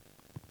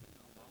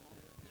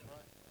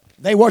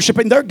 They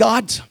worshiping their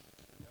gods.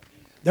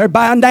 They're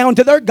bowing down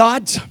to their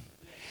gods.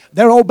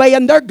 They're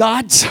obeying their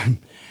gods.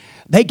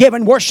 They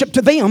giving worship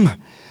to them.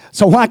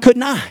 So why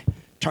couldn't I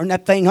turn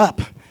that thing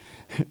up?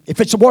 If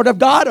it's the Word of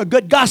God, a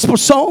good gospel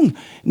song,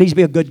 it needs to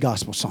be a good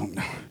gospel song.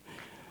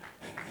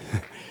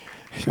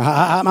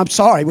 I'm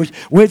sorry.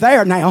 We're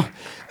there now.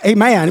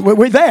 Amen.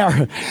 We're there.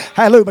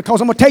 Hallelujah.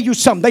 Because I'm going to tell you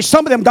something. There's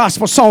some of them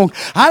gospel songs.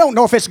 I don't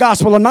know if it's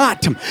gospel or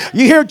not.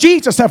 You hear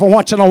Jesus every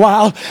once in a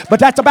while, but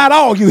that's about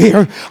all you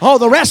hear. All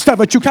the rest of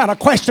it, you kind of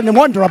question and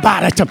wonder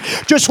about it.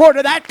 Just where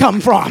did that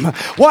come from?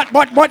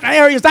 What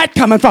area is that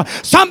coming from?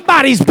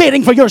 Somebody's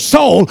bidding for your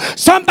soul.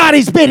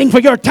 Somebody's bidding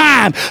for your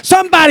time.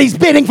 Somebody's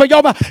bidding for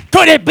your...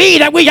 Could it be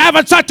that we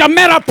have such a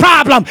mental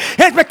problem?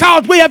 It's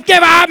because we have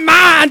given our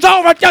minds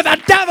over to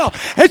the devil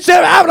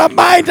instead of having a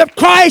mind of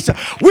Christ.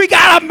 We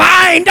got a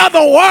mind of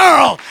the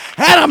world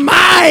and a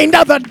mind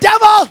of the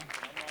devil.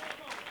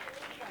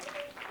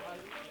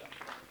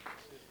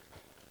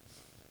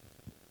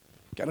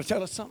 Can I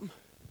tell us something?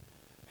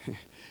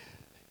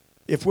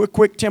 If we're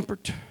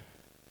quick-tempered,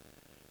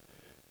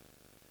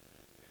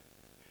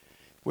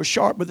 we're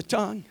sharp with the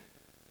tongue,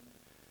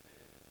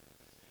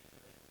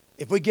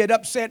 if we get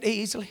upset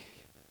easily,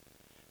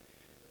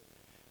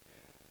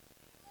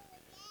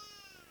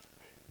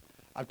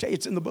 I'll tell you,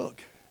 it's in the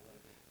book.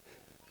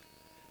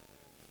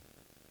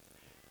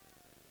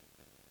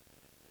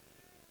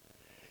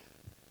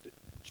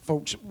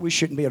 Folks, we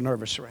shouldn't be a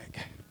nervous wreck.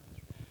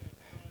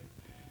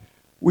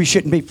 We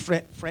shouldn't be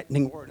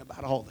fretting worrying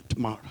about all the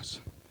tomorrows.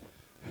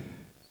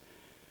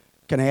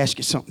 Can I ask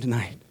you something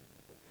tonight?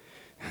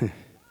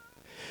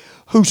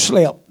 Who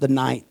slept the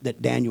night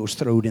that Daniel was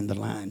thrown in the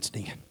lion's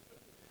den?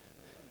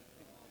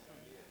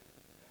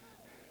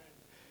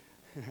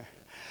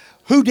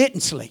 Who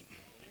didn't sleep?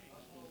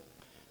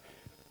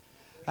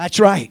 That's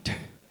right.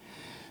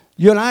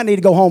 You and I need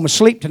to go home and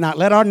sleep tonight.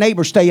 Let our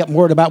neighbors stay up and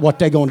worry about what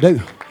they're going to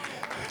do.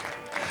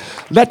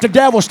 Let the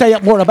devil stay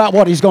up worried about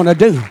what he's going to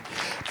do.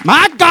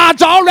 My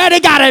God's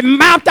already got it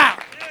mapped out.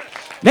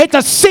 It's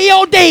a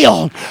sealed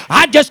deal.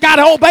 I just got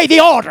to obey the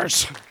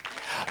orders.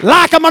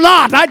 Like them or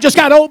not, I just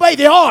got to obey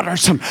the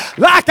orders.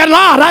 Like it or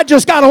not, I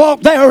just got to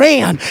walk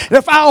therein.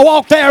 If I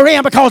walk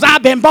therein because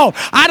I've been bought,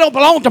 I don't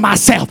belong to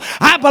myself.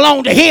 I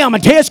belong to Him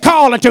and to His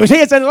call and to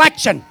His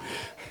election.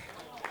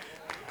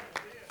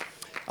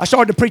 I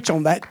started to preach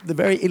on that. The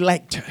very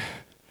elect.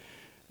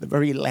 The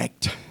very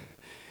elect.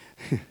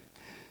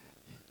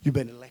 You've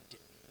been elected.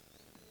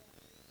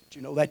 Did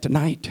you know that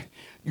tonight?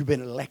 You've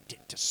been elected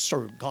to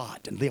serve God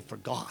and live for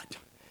God.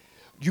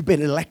 You've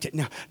been elected.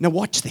 Now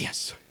watch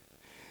this.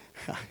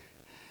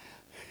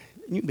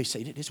 You can be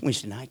seated. It's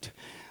Wednesday night.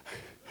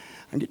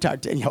 I'm getting tired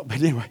of telling y'all,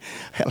 but anyway,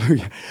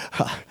 hallelujah.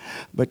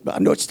 But I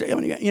know it's still,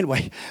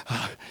 anyway,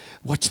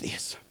 watch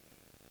this.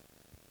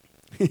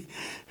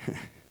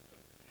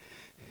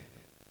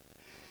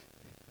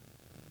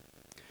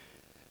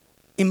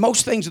 In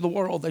most things of the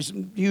world, there's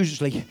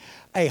usually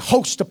a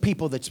host of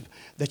people that's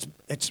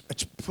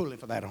pulling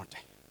for that, aren't they?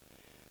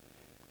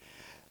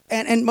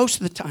 And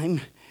most of the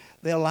time,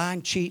 they'll lie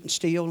and cheat and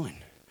steal and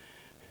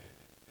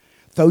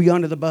throw you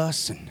under the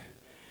bus and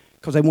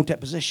because they want that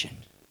position.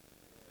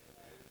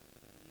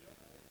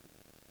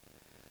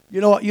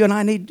 You know what you and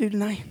I need to do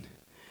tonight?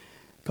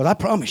 Because I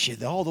promise you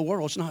that all the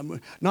world's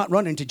not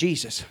running to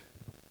Jesus.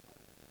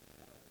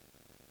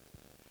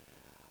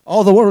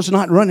 All the world's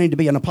not running to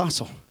be an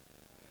apostle.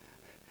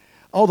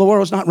 All the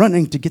world's not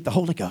running to get the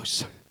Holy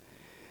Ghost.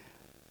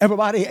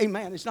 Everybody,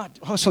 amen, is not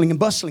hustling and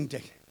bustling to.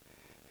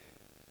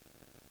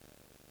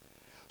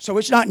 So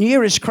it's not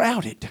near as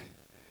crowded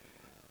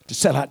to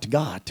sell out to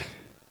God.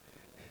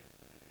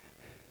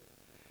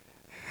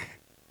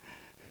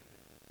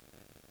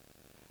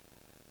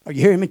 Are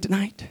you hearing me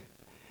tonight?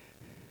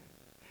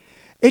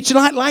 It's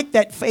not like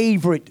that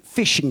favorite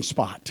fishing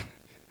spot.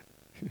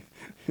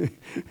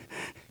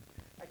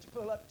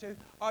 Pull up to,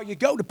 or you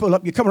go to pull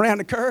up, you come around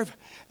the curve,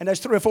 and there's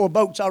 3 or 4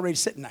 boats already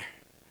sitting there.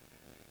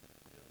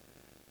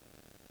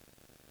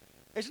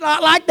 It's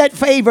not like that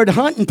favored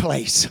hunting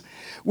place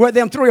where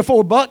them 3 or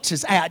 4 bucks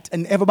is at,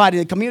 and everybody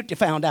in the community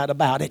found out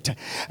about it.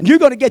 And you're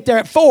going to get there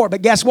at 4,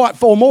 but guess what?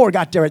 4 more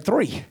got there at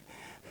 3.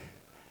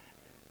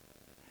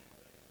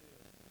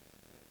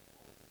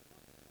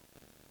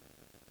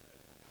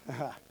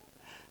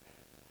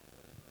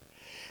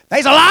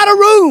 There's a lot of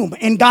room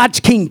in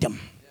God's kingdom.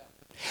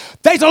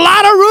 There's a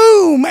lot of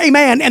room,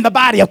 amen, in the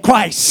body of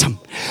Christ.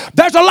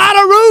 There's a lot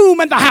of room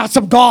in the house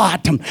of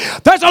God.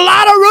 There's a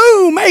lot of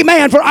room,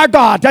 amen, for our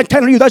God. I'm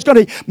telling you, there's going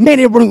to be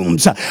many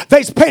rooms.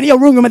 There's plenty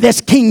of room in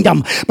this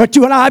kingdom. But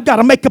you and I have got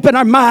to make up in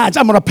our minds,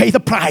 I'm going to pay the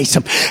price.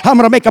 I'm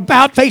going to make a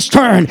about-face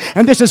turn,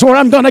 and this is where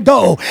I'm going to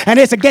go. And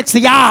it's against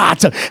the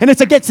odds, and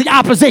it's against the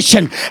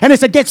opposition, and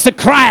it's against the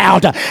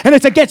crowd, and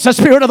it's against the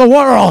spirit of the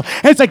world.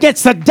 It's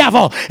against the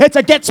devil. It's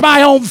against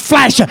my own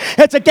flesh.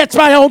 It's against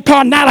my own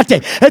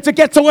carnality. It's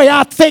against the way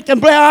I think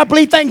and I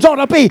believe things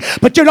ought to be.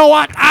 But you know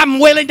what? I'm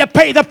willing to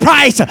pay the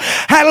price.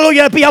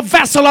 Hallelujah. To be a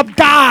vessel of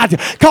God,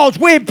 because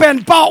we've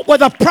been bought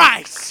with a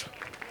price.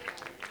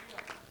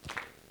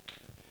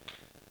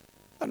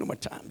 I know my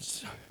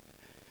times.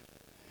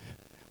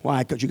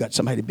 Why? Because you got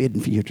somebody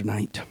bidding for you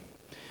tonight.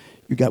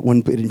 You got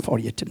one bidding for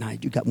you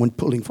tonight. You got one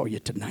pulling for you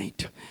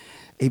tonight.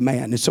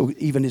 Amen. And so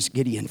even as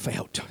Gideon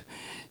felt,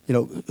 you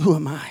know, who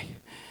am I?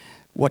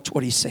 Watch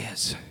what he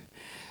says.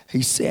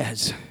 He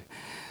says,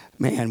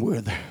 man,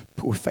 we're the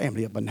poor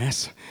family of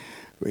Manasseh.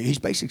 He's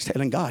basically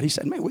telling God, he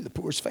said, man, we're the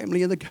poorest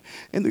family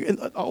in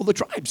all the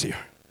tribes here.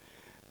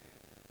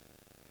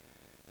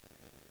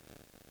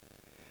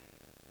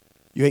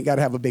 You ain't got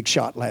to have a big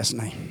shot last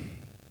name.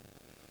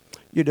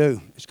 You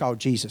do. It's called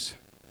Jesus.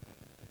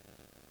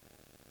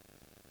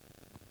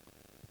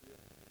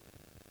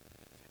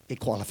 It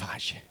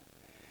qualifies you.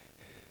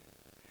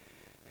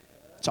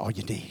 It's all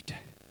you need.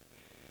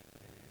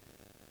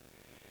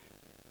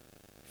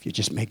 If you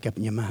just make up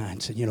in your mind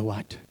and say, you know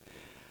what?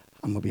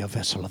 I'm going to be a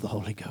vessel of the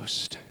Holy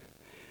Ghost.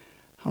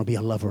 I'm going to be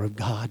a lover of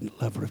God and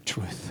a lover of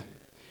truth.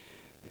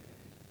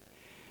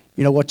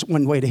 You know what's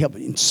one way to help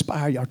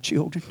inspire our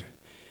children?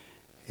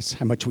 It's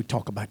how much we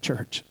talk about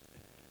church.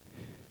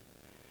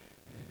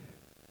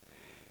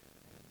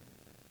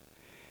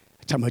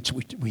 It's how much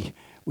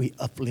we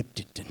uplift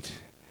it. And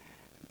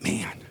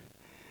man.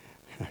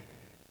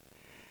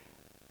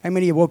 How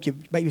many of you woke your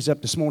babies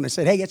up this morning and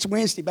said, hey, it's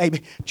Wednesday,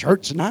 baby.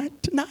 Church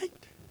night tonight?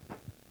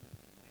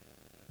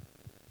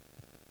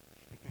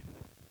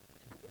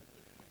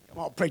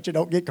 Come on, preacher,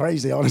 don't get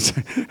crazy on us.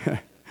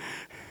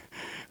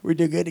 We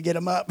do good to get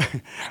them up.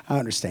 I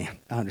understand.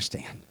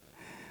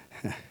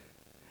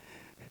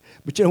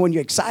 But you know, when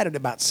you're excited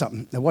about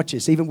something, now watch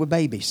this, even with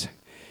babies,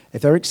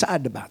 if they're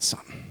excited about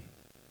something.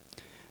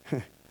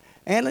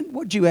 Alan,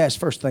 what did you ask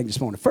first thing this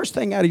morning? First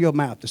thing out of your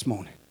mouth this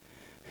morning.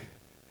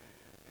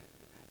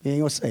 You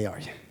ain't going to say, are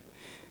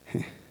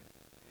you?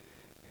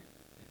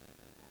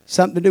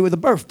 Something to do with a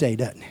birthday,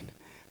 doesn't it?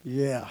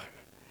 Yeah.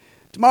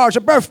 Tomorrow's her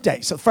birthday.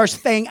 So the first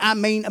thing I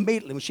mean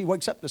immediately when she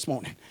wakes up this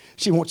morning,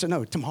 she wants to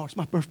know, tomorrow's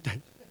my birthday.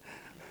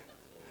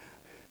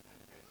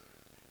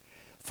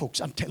 Folks,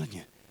 I'm telling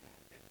you,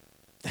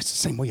 that's the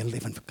same way of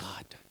living for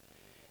God.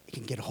 It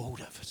can get a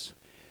hold of us.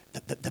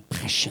 The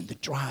passion, the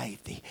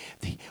drive, the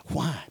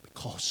why?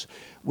 Because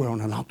we're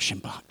on an auction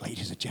block,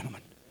 ladies and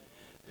gentlemen.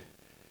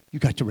 You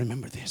got to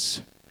remember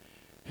this.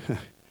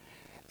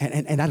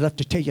 And I'd love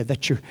to tell you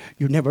that you're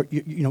never,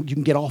 you know, you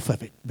can get off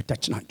of it, but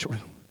that's not true.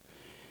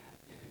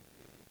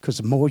 Because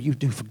the more you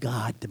do for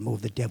God, the more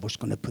the devil's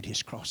going to put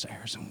his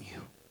crosshairs on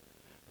you.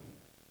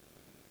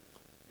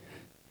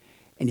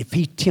 And if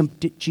he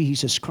tempted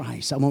Jesus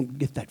Christ, I won't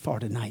get that far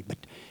tonight,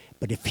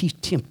 but if he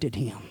tempted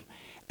him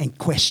and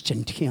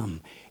questioned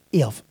him,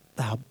 if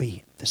thou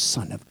be the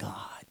Son of God,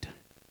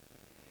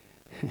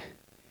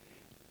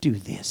 do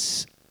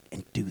this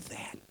and do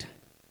that.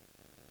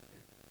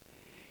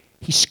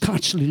 He's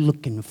constantly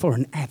looking for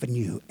an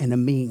avenue and a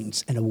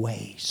means and a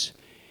ways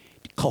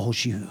to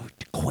cause you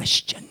to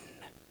question.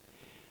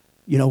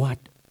 You know what?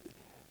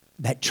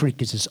 That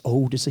trick is as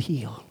old as a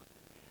hill.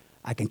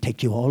 I can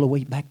take you all the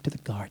way back to the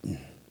garden.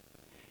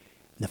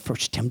 The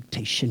first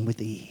temptation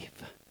with Eve.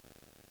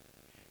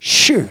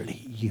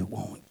 Surely you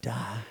won't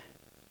die.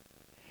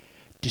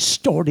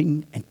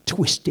 Distorting and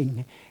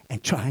twisting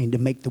and trying to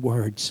make the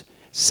words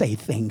say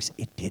things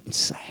it didn't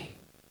say.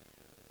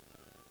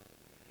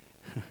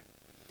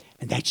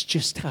 And that's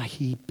just how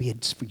he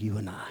bids for you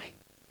and I.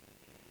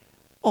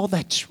 Oh,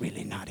 that's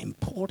really not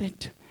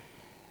important.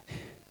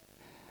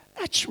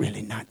 That's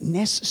really not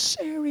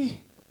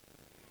necessary.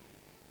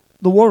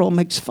 The world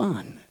makes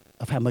fun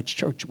of how much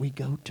church we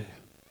go to.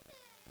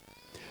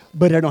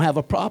 But I don't have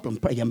a problem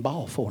praying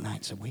ball 4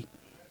 nights a week.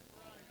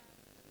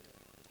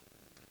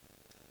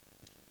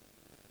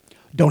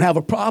 Don't have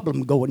a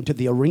problem going to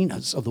the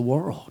arenas of the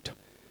world.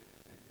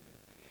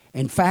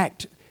 In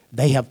fact,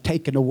 they have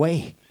taken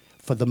away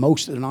for the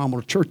most of the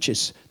normal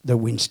churches their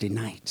Wednesday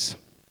nights.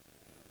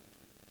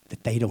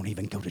 That they don't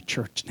even go to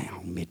church now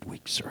on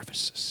midweek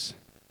services.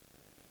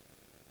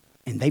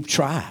 And they've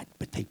tried,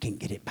 but they can't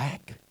get it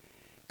back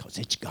because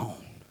it's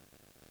gone.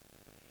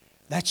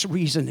 That's the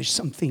reason there's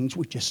some things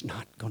we're just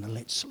not going to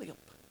let slip.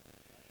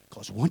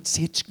 Because once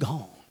it's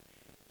gone,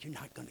 you're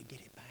not going to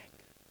get it back.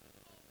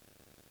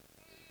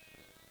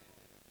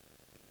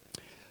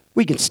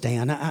 We can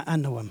stand. I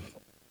know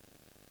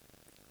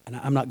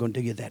I'm not going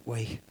to do you that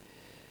way.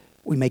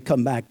 We may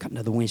come back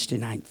another Wednesday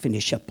night and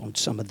finish up on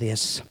some of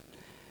this.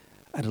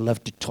 I'd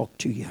love to talk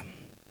to you.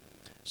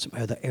 Some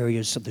other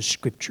areas of the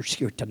scriptures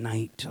here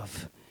tonight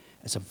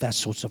as a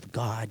vessels of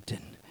God.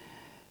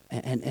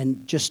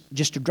 And just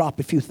to drop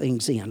a few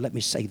things in, let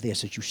me say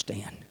this as you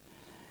stand.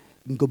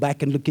 You can go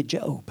back and look at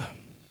Job.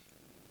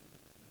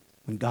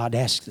 When God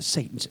asked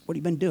Satan, what have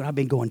you been doing? I've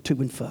been going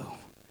to and fro,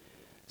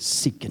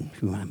 seeking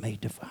who I may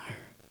devour.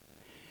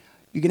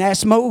 You can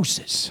ask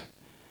Moses,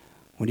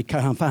 when he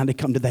finally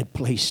come to that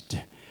place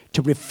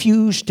to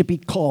refuse to be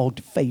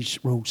called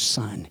Pharaoh's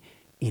son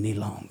any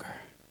longer.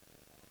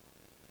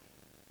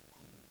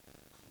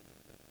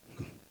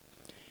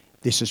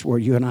 This is where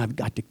you and I have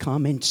got to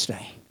come and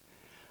say,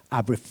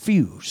 I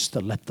refuse to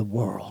let the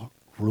world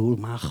rule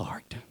my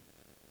heart.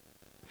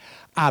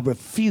 I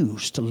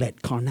refuse to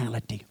let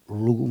carnality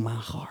rule my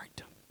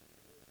heart.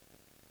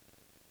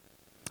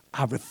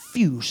 I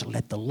refuse to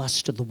let the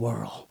lust of the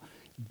world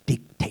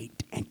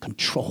dictate and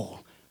control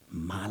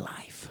my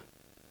life.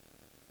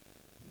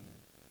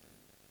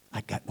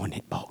 I got one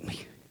that bought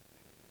me.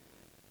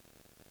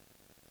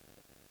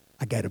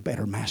 I got a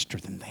better master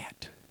than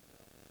that.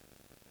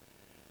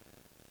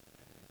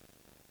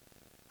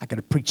 I could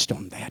have preached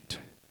on that.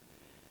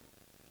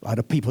 A lot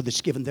of people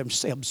that's given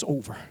themselves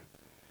over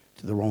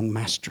to the wrong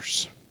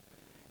masters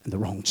and the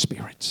wrong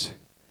spirits.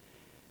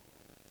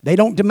 They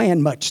don't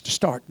demand much to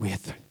start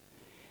with.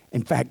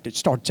 In fact, it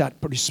starts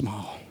out pretty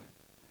small.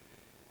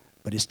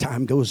 But as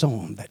time goes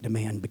on, that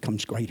demand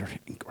becomes greater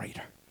and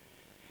greater.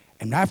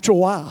 And after a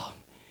while,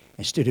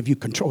 instead of you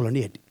controlling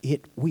it,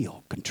 it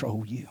will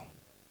control you.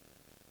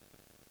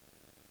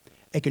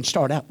 It can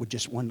start out with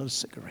just one little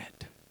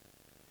cigarette.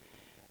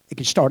 It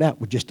can start out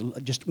with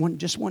just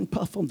one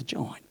puff on the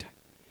joint.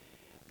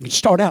 It can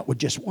start out with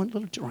just one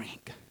little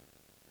drink.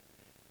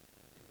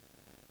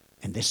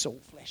 And this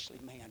old fleshly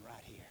man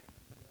right here,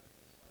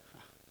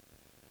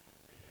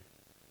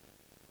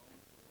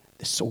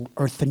 this old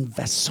earthen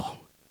vessel,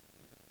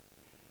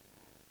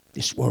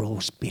 this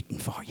world's bidding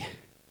for you.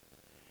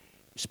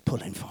 It's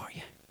pulling for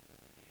you.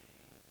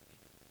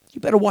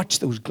 You better watch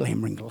those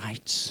glimmering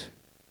lights.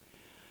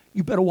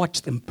 You better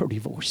watch them pretty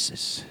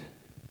voices.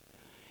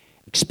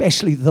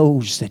 Especially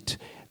those that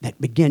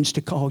begins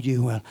to call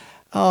you,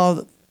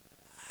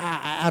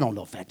 I don't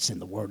know if that's in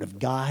the Word of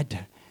God.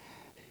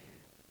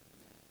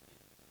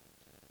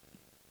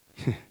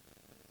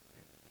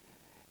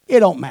 It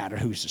don't matter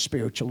who's the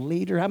spiritual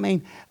leader. I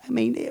mean,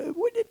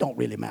 it don't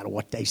really matter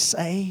what they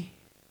say.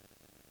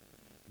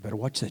 You better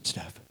watch that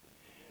stuff.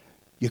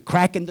 You're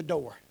cracking the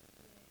door.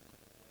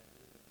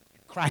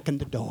 You're cracking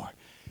the door.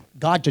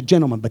 God's a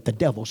gentleman, but the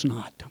devil's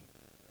not.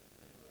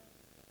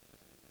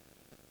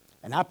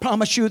 And I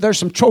promise you there's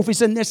some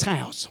trophies in this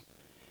house.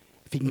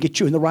 If he can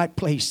get you in the right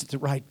place at the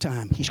right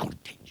time, he's going to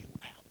take you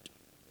out.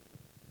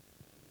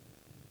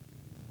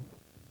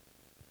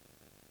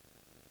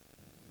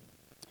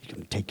 He's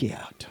going to take you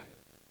out.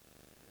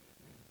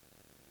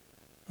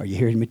 Are you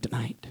hearing me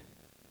tonight?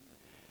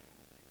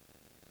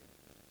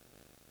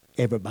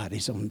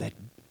 Everybody's on that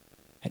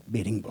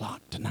bidding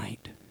block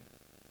tonight.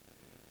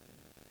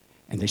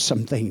 And there's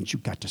some things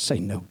you've got to say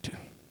no to.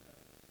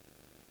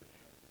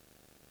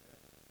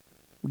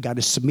 We've got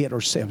to submit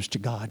ourselves to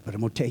God. But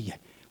I'm going to tell you,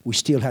 we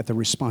still have the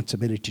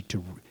responsibility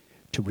to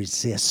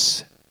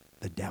resist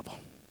the devil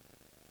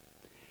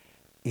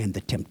and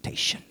the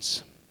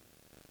temptations.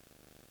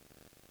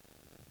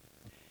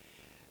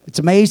 It's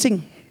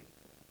amazing.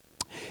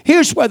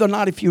 Here's whether or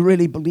not if you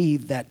really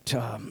believe that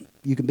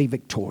you can be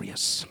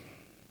victorious.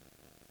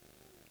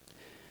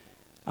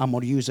 I'm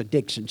going to use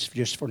addictions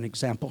just for an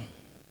example.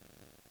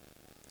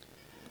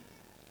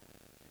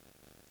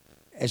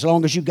 As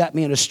long as you got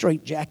me in a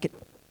straitjacket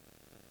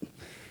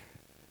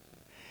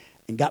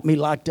and got me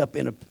locked up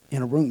in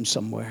a room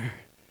somewhere,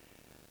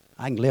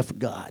 I can live for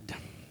God.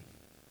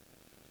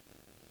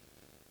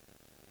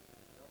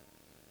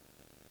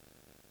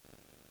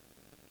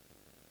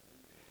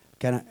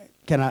 I'm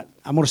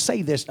going to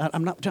say this.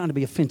 I'm not trying to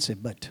be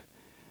offensive, but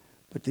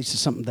this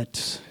is something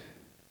that's...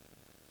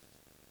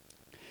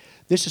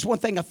 This is one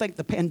thing I think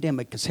the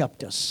pandemic has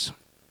helped us.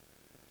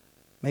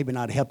 Maybe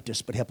not helped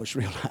us, but helped us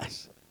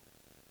realize.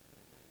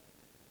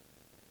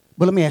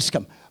 But let me ask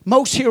them.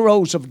 Most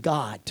heroes of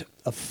God,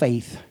 of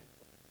faith,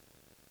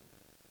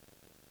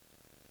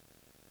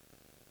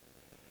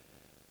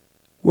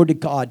 where did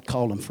God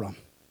call them from?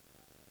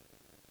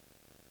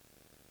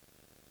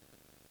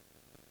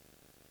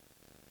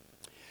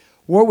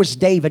 Where was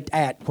David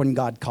at when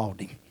God called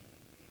him?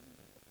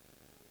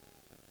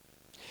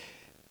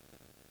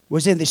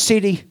 Was in the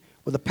city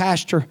with a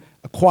pastor,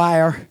 a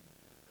choir,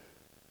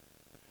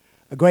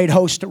 a great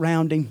host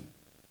around him?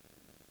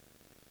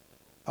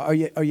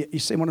 You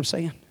see what I'm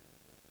saying?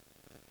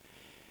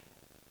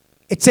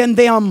 It's in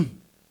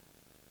them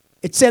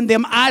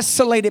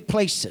isolated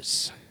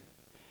places.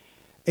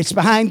 It's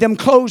behind them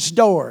closed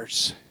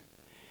doors.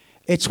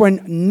 It's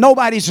when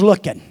nobody's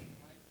looking.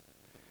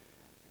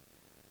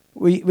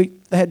 We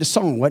had the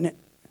song, wasn't it?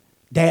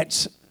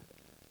 Dance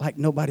like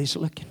nobody's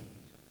looking.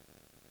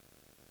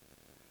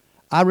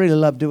 I really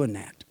love doing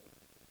that.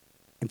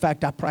 In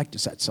fact, I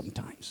practice that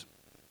sometimes.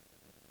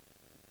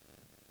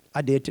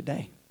 I did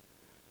today.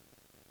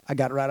 I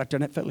got right out there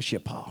in that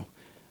fellowship hall.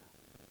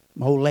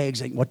 My whole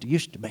legs ain't what they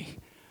used to be.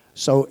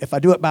 So if I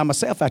do it by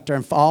myself out there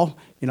and fall,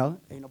 ain't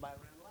nobody around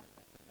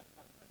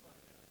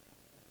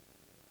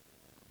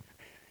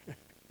laughing.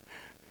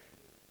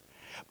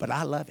 But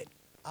I love it.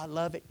 I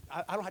love it.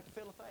 I don't have to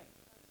feel a thing.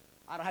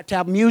 I don't have to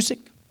have music.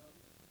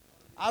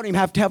 I don't even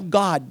have to have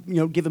God,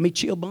 giving me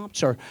chill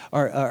bumps or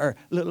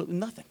little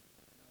nothing.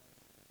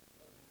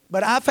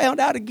 But I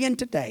found out again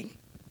today.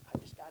 I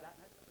just got out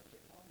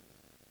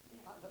and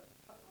I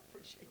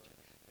appreciate you.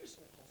 You're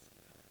so awesome.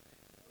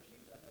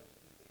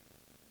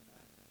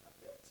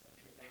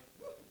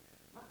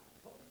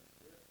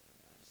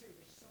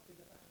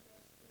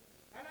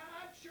 And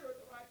I'm sure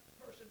the right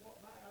person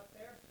walked by out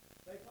there.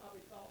 They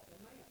probably thought, well,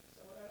 man,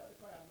 some of that other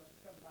crowd must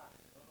have come by.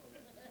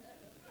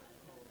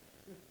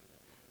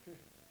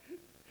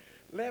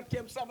 Left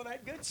him some of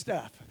that good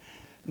stuff.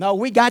 No,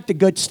 we got the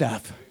good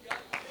stuff.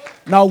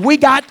 No, we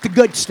got the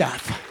good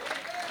stuff.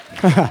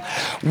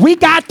 We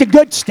got the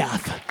good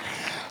stuff.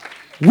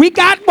 We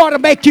got what to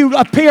make you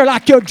appear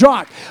like you're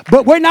drunk.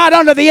 But we're not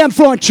under the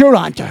influence you're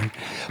under.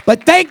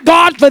 But thank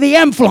God for the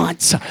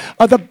influence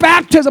of the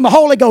baptism of the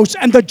Holy Ghost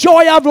and the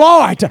joy of the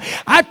Lord.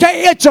 I tell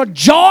you, it's a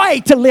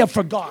joy to live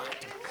for God.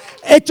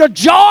 It's a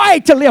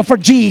joy to live for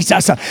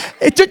Jesus.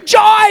 It's a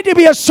joy to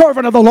be a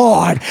servant of the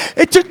Lord.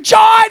 It's a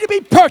joy to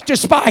be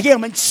purchased by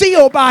Him and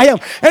sealed by Him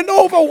and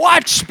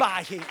overwatched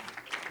by Him.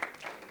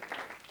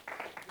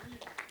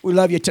 We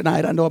love you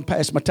tonight. I know I'm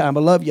past my time. I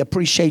love you.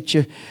 Appreciate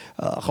you.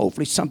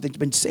 Hopefully something's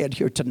been said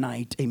here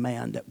tonight,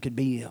 amen, that could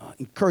be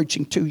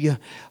encouraging to you.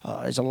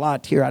 There's a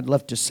lot here. I'd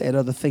love to say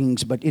other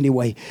things. But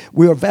anyway,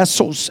 we are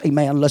vessels,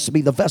 amen. Let's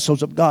be the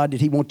vessels of God that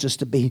He wants us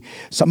to be.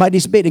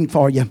 Somebody's bidding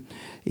for you,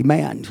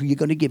 amen. Who are you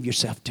going to give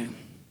yourself to? Who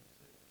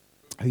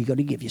are you going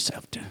to give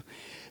yourself to?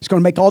 It's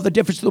going to make all the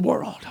difference in the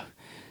world.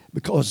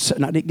 Because,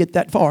 and I didn't get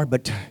that far,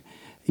 but,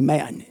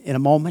 amen, in a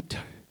moment,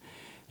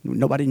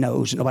 nobody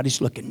knows,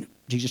 nobody's looking.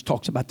 Jesus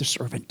talks about the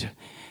servant.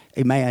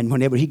 Amen.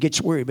 Whenever he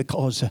gets weary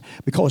because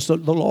the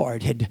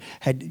Lord had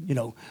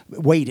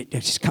waited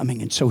at His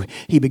coming. And so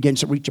he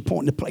begins to reach a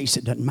point in the place.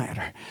 It doesn't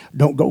matter.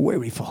 Don't go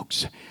weary,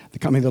 folks. The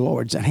coming of the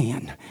Lord's at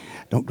hand.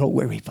 Don't go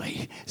weary.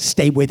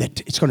 Stay with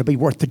it. It's going to be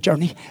worth the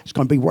journey. It's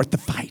going to be worth the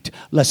fight.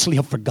 Let's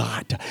live for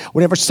God.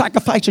 Whatever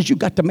sacrifices you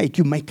got to make,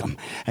 you make them.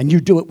 And you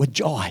do it with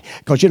joy.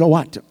 Because you know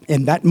what?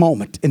 In that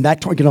moment, in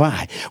that twinkling of an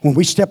eye, when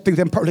we step through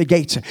them pearly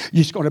gates,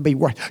 it's going to be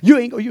worth.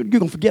 You're going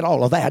to forget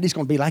all of that. It's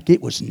going to be like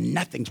it was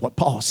nothing's what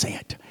Paul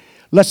said.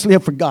 Let's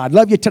live for God.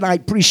 Love you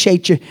tonight.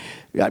 Appreciate you.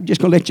 I'm just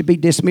going to let you be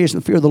dismissed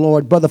in the fear of the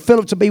Lord. Brother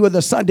Phillips will be with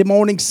us Sunday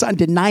morning,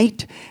 Sunday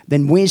night,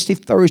 then Wednesday,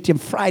 Thursday,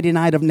 and Friday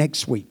night of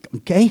next week.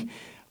 Okay?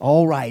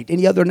 All right.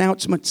 Any other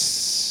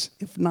announcements?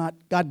 If not,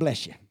 God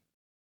bless you.